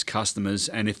on its customers,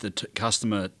 and if the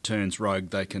customer turns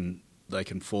rogue, they can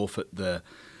forfeit the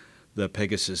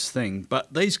Pegasus thing.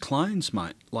 But these clones,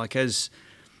 mate, like as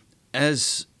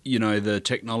the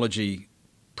technology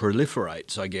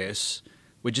proliferates, I guess,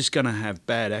 we're just going to have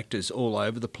bad actors all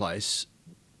over the place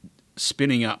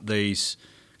spinning up these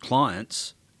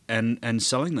clients and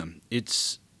selling them.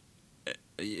 It's,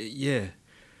 yeah.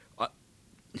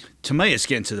 To me, it's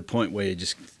getting to the point where you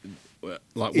just,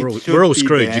 like, we're all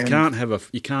screwed. Banned. You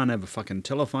can't have a fucking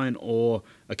telephone or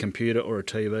a computer or a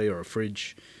TV or a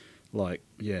fridge. Like,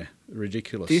 yeah,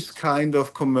 ridiculous. This kind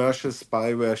of commercial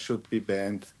spyware should be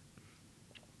banned.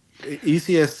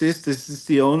 Easy as this is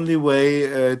the only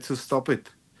way to stop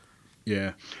it.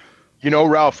 Yeah.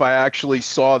 Ralph, I actually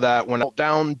saw that when it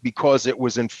down because it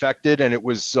was infected, and it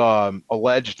was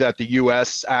alleged that the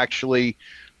U.S. actually...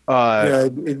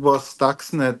 it was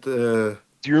Stuxnet. Do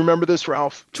you remember this,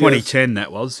 Ralph? 2010, yes.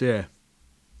 That was, yeah.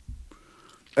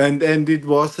 And it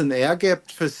was an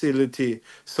air-gapped facility.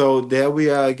 So there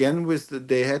we are again with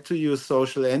they had to use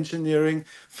social engineering,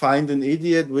 find an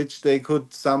idiot which they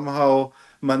could somehow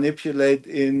manipulate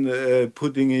in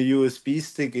putting a USB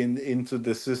stick into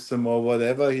the system or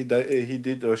whatever he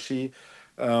did or she.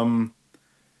 This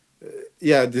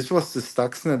was the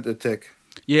Stuxnet attack.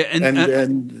 Yeah,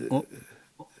 and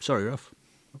sorry, Ralph.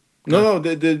 No,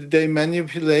 they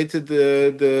manipulated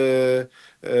the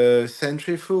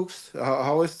centrifuges.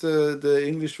 How is the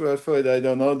English word for it? I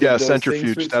don't know.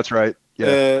 Centrifuge. That's right.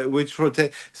 Yeah. Which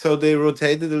rotate. So they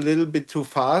rotated a little bit too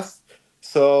fast.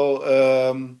 So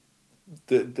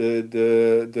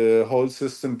the whole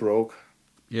system broke.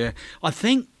 Yeah, I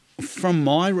think from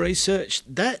my research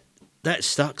that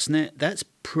Stuxnet, that's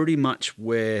pretty much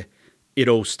where it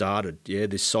all started. Yeah,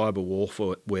 this cyber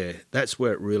warfare, that's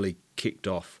where it really kicked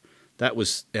off. That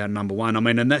was our number one. I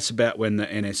mean, and that's about when the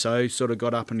NSO sort of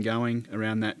got up and going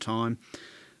around that time.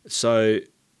 So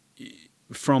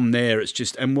from there, it's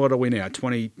just, and what are we now?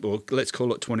 20, or let's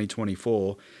call it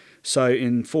 2024. So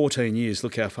in 14 years,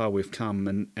 look how far we've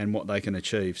come and what they can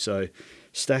achieve. So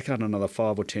stack on another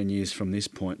 5 or 10 years from this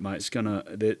point, mate.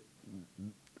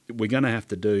 We're going to have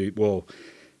to do, well,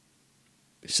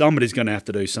 somebody's going to have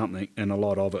to do something, and a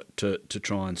lot of it, to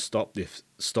try and stop this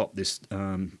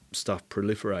stuff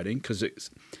proliferating, because it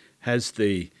has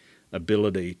the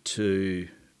ability to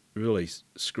really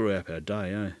screw up our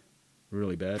day,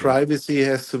 really badly. Privacy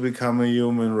has to become a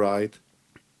human right.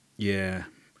 Yeah.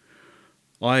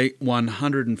 I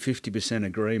 150%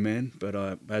 agree, man.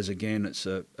 But as again, it's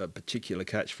a particular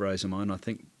catchphrase of mine, I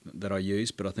think, that I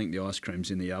use. But I think the ice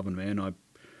cream's in the oven, man.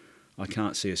 I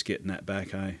can't see us getting that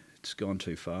back, It's gone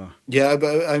too far. Yeah,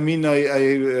 but I mean,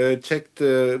 I checked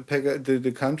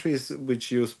the countries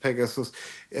which use Pegasus.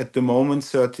 At the moment,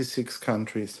 36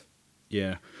 countries.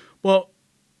 Yeah. Well,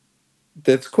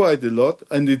 that's quite a lot.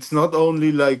 And it's not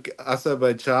only like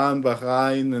Azerbaijan,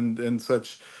 Bahrain, and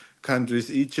such countries,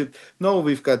 Egypt. No,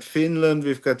 we've got Finland,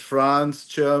 we've got France,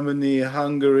 Germany,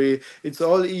 Hungary. It's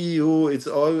all EU. It's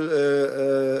all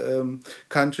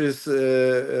countries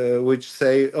which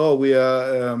say, oh, we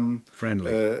are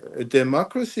friendly. A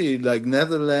democracy, like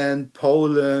Netherlands,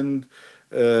 Poland,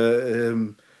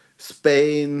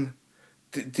 Spain.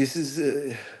 This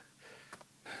is,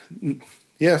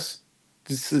 yes.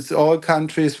 This is all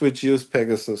countries which use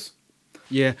Pegasus.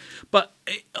 Yeah, but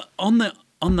on the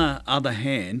other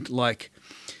hand, like,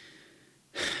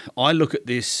 I look at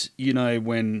this,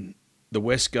 when the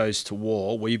West goes to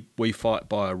war, we fight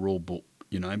by a rule book,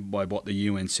 by what the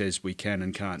UN says we can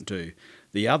and can't do.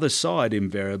 The other side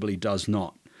invariably does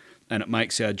not, and it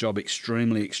makes our job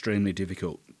extremely, extremely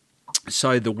difficult.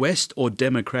 So the West or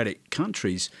democratic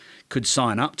countries could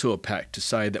sign up to a pact to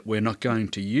say that we're not going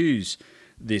to use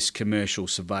this commercial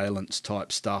surveillance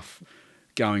type stuff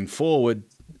going forward,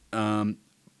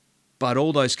 but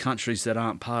all those countries that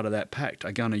aren't part of that pact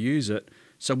are going to use it.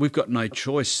 So we've got no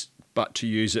choice but to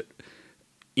use it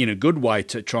in a good way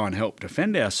to try and help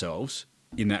defend ourselves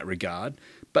in that regard.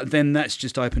 But then that's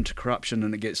just open to corruption,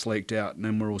 and it gets leaked out, and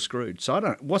then we're all screwed.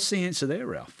 So what's the answer there,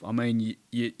 Ralph? I mean,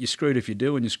 you're screwed if you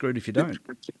do, and you're screwed if you don't.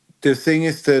 The thing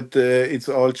is that it's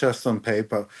all just on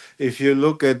paper. If you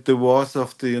look at the wars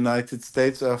of the United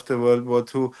States after World War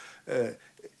II,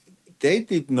 they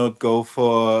did not go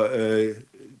for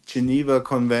Geneva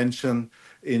Convention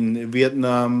in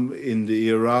Vietnam, in the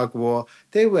Iraq War.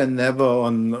 They were never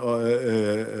on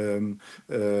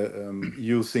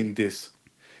using this.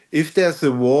 If there's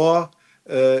a war,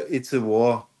 it's a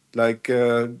war. Like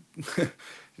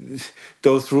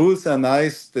those rules are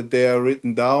nice that they are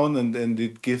written down, and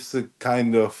it gives a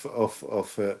kind of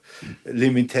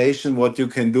limitation what you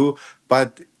can do.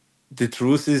 But the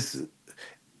truth is,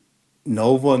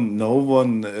 no one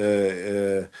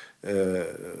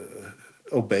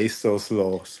obeys those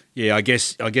laws. Yeah, I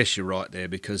guess you're right there,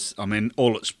 because I mean,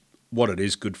 what it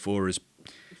is good for is,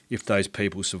 if those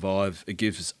people survive, it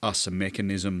gives us a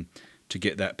mechanism to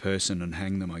get that person and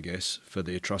hang them, I guess, for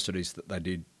the atrocities that they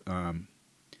did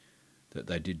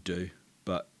do.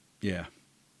 But yeah,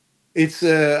 it's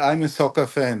I'm a soccer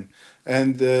fan,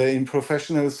 and in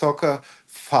professional soccer,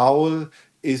 foul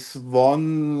is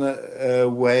one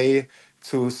way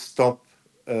to stop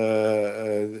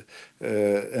another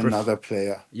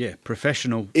player. Yeah,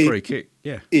 professional free kick.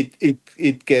 Yeah,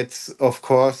 it gets, of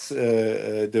course,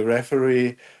 the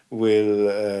referee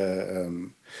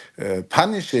will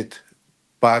punish it,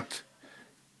 but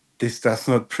this does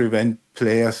not prevent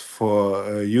players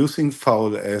for using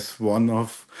foul as one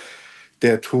of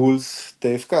their tools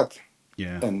they've got.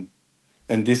 Yeah,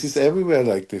 and this is everywhere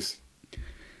like this.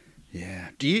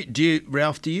 Yeah. Do you,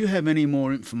 Ralph? Do you have any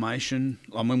more information?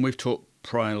 I mean, we've talked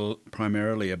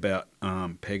primarily about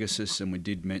Pegasus, and we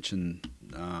did mention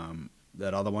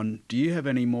that other one. Do you have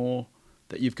any more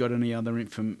that you've got any other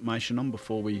information on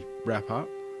before we wrap up?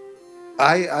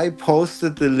 I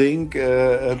posted the link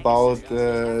about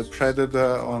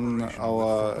Predator on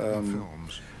our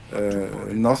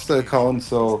Nostra account,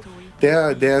 so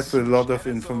there's a lot of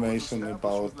information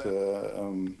about.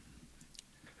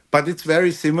 But it's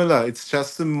very similar. It's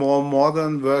just a more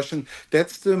modern version.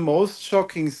 That's the most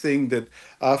shocking thing, that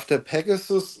after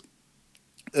Pegasus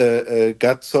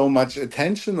got so much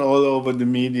attention all over the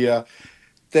media,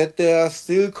 that there are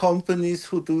still companies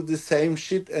who do the same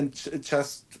shit and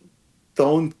just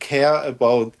don't care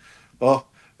about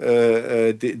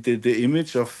the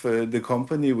image of the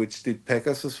company which did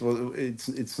Pegasus. Well,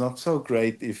 it's not so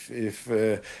great if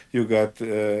you got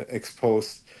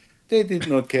exposed. They did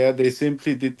not care. They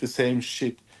simply did the same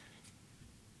shit.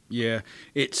 Yeah,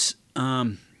 it's.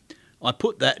 I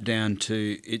put that down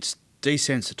to, it's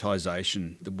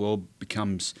desensitization. The world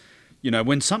becomes,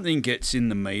 when something gets in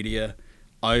the media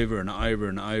over and over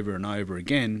and over and over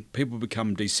again, people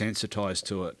become desensitized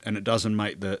to it, and it doesn't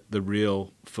make the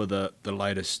reel for the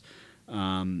latest,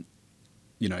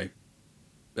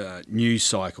 news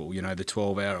cycle, the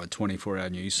 12-hour or 24-hour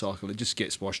news cycle. It just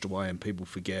gets washed away and people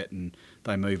forget and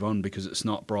they move on because it's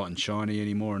not bright and shiny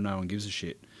anymore and no one gives a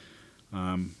shit.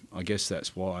 I guess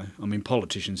that's why. I mean,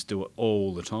 politicians do it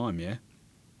all the time, yeah?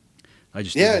 They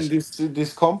just and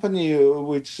this company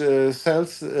which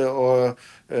sells or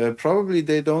probably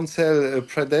they don't sell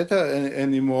Predator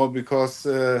anymore because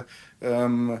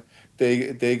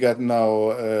they got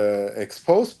now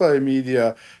exposed by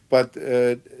media, but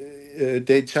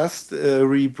they just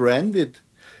rebranded.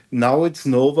 Now it's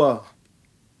Nova.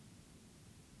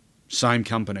 Same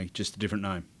company, just a different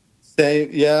name.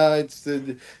 It's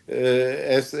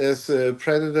as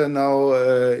Predator now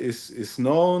is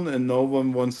known, and no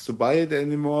one wants to buy it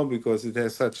anymore because it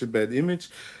has such a bad image.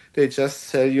 They just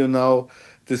sell you now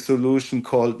the solution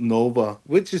called Nova,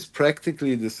 which is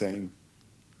practically the same.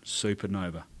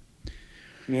 Supernova.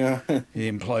 Yeah.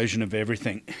 The implosion of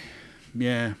everything.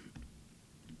 Yeah.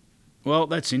 Well,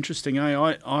 that's interesting, eh?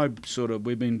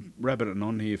 We've been rabbiting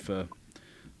on here for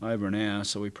over an hour,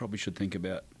 so we probably should think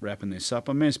about wrapping this up.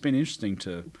 I mean, it's been interesting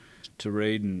to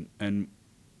read and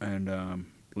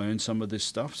learn some of this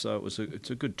stuff. So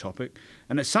it's a good topic,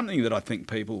 and it's something that I think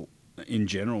people in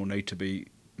general need to be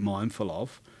mindful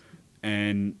of,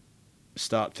 and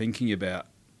start thinking about,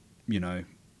 the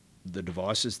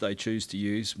devices they choose to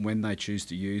use, when they choose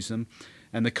to use them,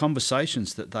 and the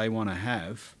conversations that they want to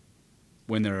have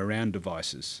when they're around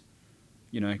devices.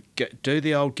 Do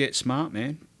the old get smart,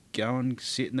 man. Go and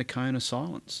sit in the cone of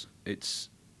silence. It's,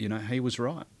 he was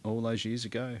right all those years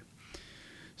ago.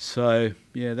 So,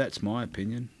 yeah, that's my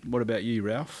opinion. What about you,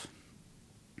 Ralph?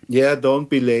 Yeah, don't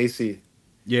be lazy.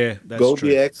 Yeah, that's Go true.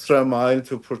 the extra mile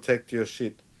to protect your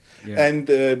shit. Yeah.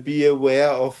 And be aware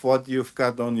of what you've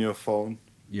got on your phone.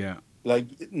 Yeah.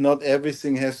 Like, not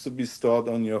everything has to be stored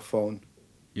on your phone.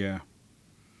 Yeah.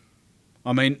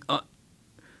 I mean,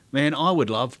 man, I would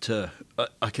love to.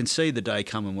 I can see the day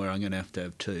coming where I'm going to have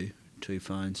two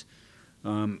phones,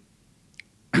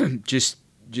 just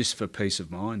for peace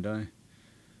of mind, eh?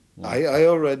 I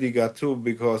already got two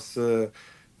because all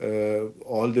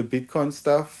the Bitcoin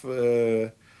stuff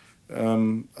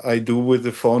I do with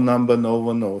the phone number no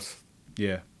one knows.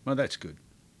 Yeah, well, that's good.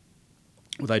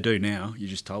 Well, they do now. You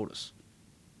just told us.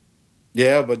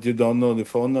 Yeah, but you don't know the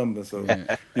phone number, so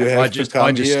you have to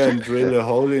come here and drill a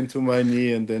hole into my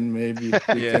knee, and then maybe we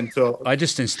can talk. I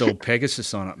just installed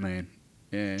Pegasus on it, man.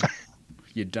 Yeah,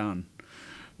 you're done.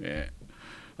 Yeah,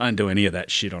 I don't do any of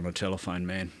that shit on a telephone,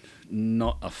 man.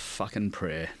 Not a fucking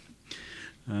prayer.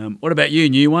 What about you,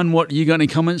 new one? You got any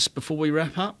comments before we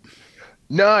wrap up?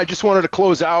 No, I just wanted to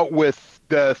close out with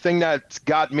the thing that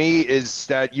got me is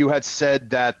that you had said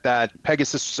that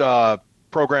Pegasus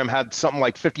program had something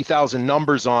like 50,000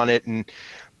 numbers on it, and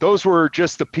those were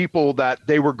just the people that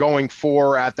they were going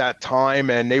for at that time,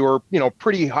 and they were,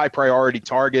 pretty high priority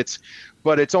targets.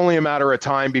 But it's only a matter of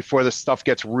time before the stuff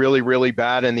gets really, really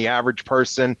bad, and the average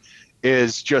person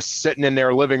is just sitting in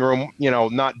their living room,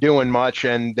 not doing much,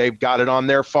 and they've got it on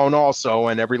their phone also,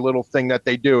 and every little thing that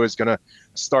they do is going to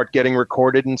start getting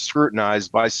recorded and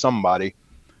scrutinized by somebody.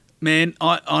 Man,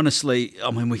 I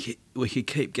mean, we could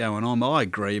keep going on. I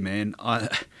agree, man. I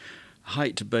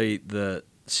hate to be the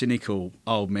cynical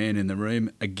old man in the room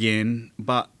again,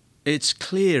 but it's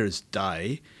clear as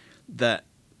day that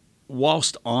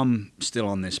whilst I'm still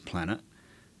on this planet,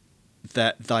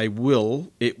 that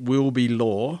it will be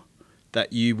law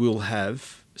that you will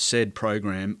have said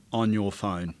program on your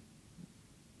phone,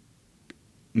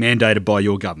 mandated by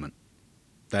your government.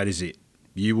 That is it.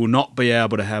 You will not be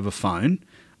able to have a phone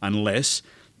unless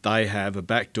they have a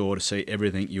back door to see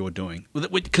everything you're doing.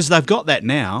 Because they've got that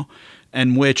now,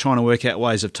 and we're trying to work out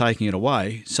ways of taking it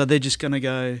away. So they're just going to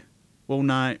go, well,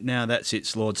 no, now that's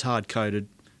it, Lord. It's hard-coded.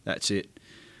 That's it.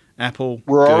 Apple,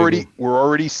 we're Google.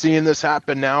 already seeing this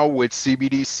happen now with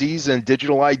CBDCs and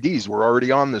digital IDs. We're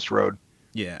already on this road.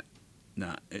 Yeah.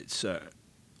 No, it's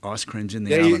ice cream's in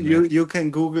the oven. You can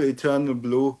Google Eternal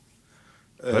Blue.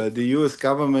 The US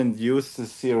government used the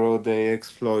zero-day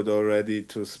exploit already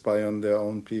to spy on their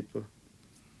own people.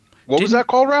 What was that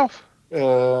called, Ralph?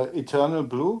 Eternal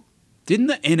Blue. Didn't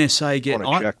the NSA get...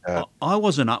 I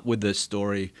wasn't up with the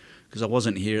story because I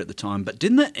wasn't here at the time, but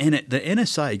didn't the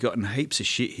NSA got in heaps of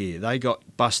shit here? They got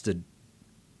busted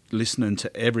listening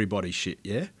to everybody's shit,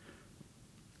 yeah?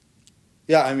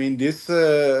 Yeah, I mean, this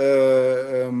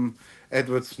Edward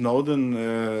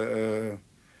Snowden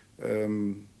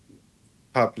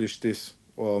published this,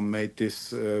 or made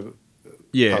this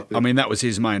Yeah, public. I mean, that was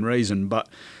his main reason. But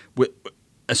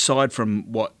aside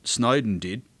from what Snowden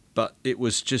did, but it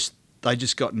was just, they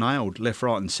just got nailed left,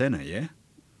 right and centre, yeah?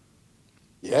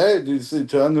 Yeah, this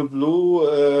Eternal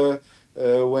Blue,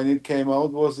 when it came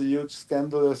out, was a huge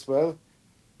scandal as well.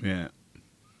 Yeah.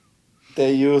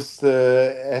 They used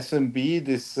SMB,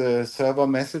 this server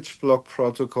message block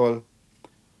protocol,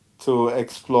 to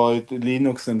exploit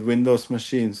Linux and Windows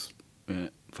machines. Yeah.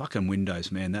 Fucking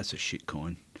Windows, man, that's a shit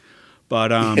coin.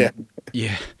 But, Yeah.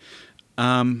 yeah.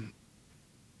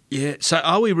 Yeah, so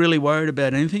are we really worried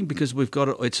about anything? Because we've got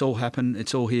it, it's all happened,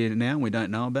 it's all here now, and we don't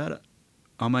know about it.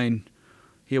 I mean,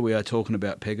 here we are talking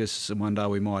about Pegasus, and one day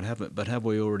we might have it, but have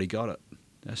we already got it?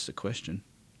 That's the question,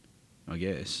 I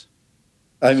guess.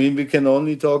 I mean, we can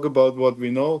only talk about what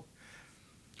we know.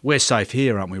 We're safe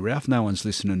here, aren't we, Ralph? No one's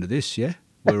listening to this, yeah?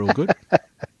 We're all good?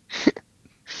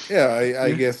 Yeah,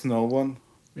 I guess no one.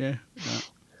 Yeah,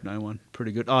 no one.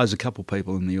 Pretty good. Oh, there's a couple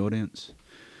people in the audience.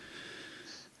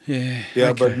 Yeah. Yeah,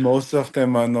 okay. but most of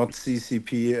them are not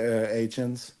CCP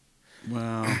agents.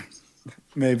 Well,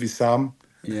 Maybe some.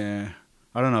 yeah.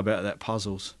 I don't know about that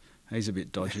Puzzles. He's a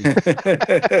bit dodgy.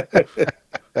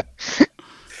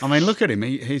 I mean, look at him.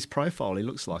 His profile, he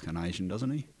looks like an Asian, doesn't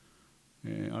he?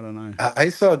 Yeah, I don't know. I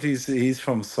thought he's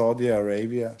from Saudi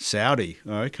Arabia. Saudi.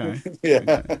 Oh, okay. Yeah.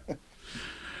 Okay.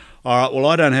 All right. Well,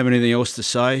 I don't have anything else to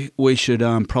say. We should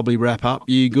probably wrap up.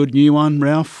 You good, new one,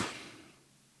 Ralph?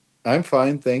 I'm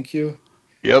fine, thank you.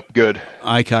 Yep, good.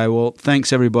 Okay. Well,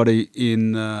 thanks everybody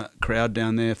in the crowd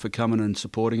down there for coming and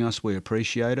supporting us. We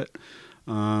appreciate it.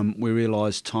 We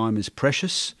realise time is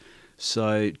precious,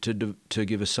 so to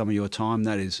give us some of your time,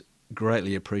 that is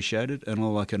greatly appreciated. And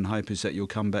all I can hope is that you'll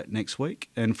come back next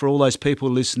week. And for all those people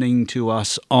listening to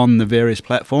us on the various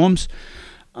platforms,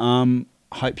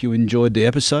 hope you enjoyed the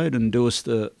episode and do us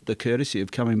the courtesy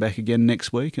of coming back again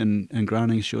next week and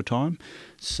granting us your time.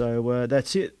 So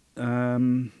that's it.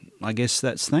 I guess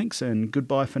that's thanks and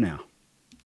goodbye for now.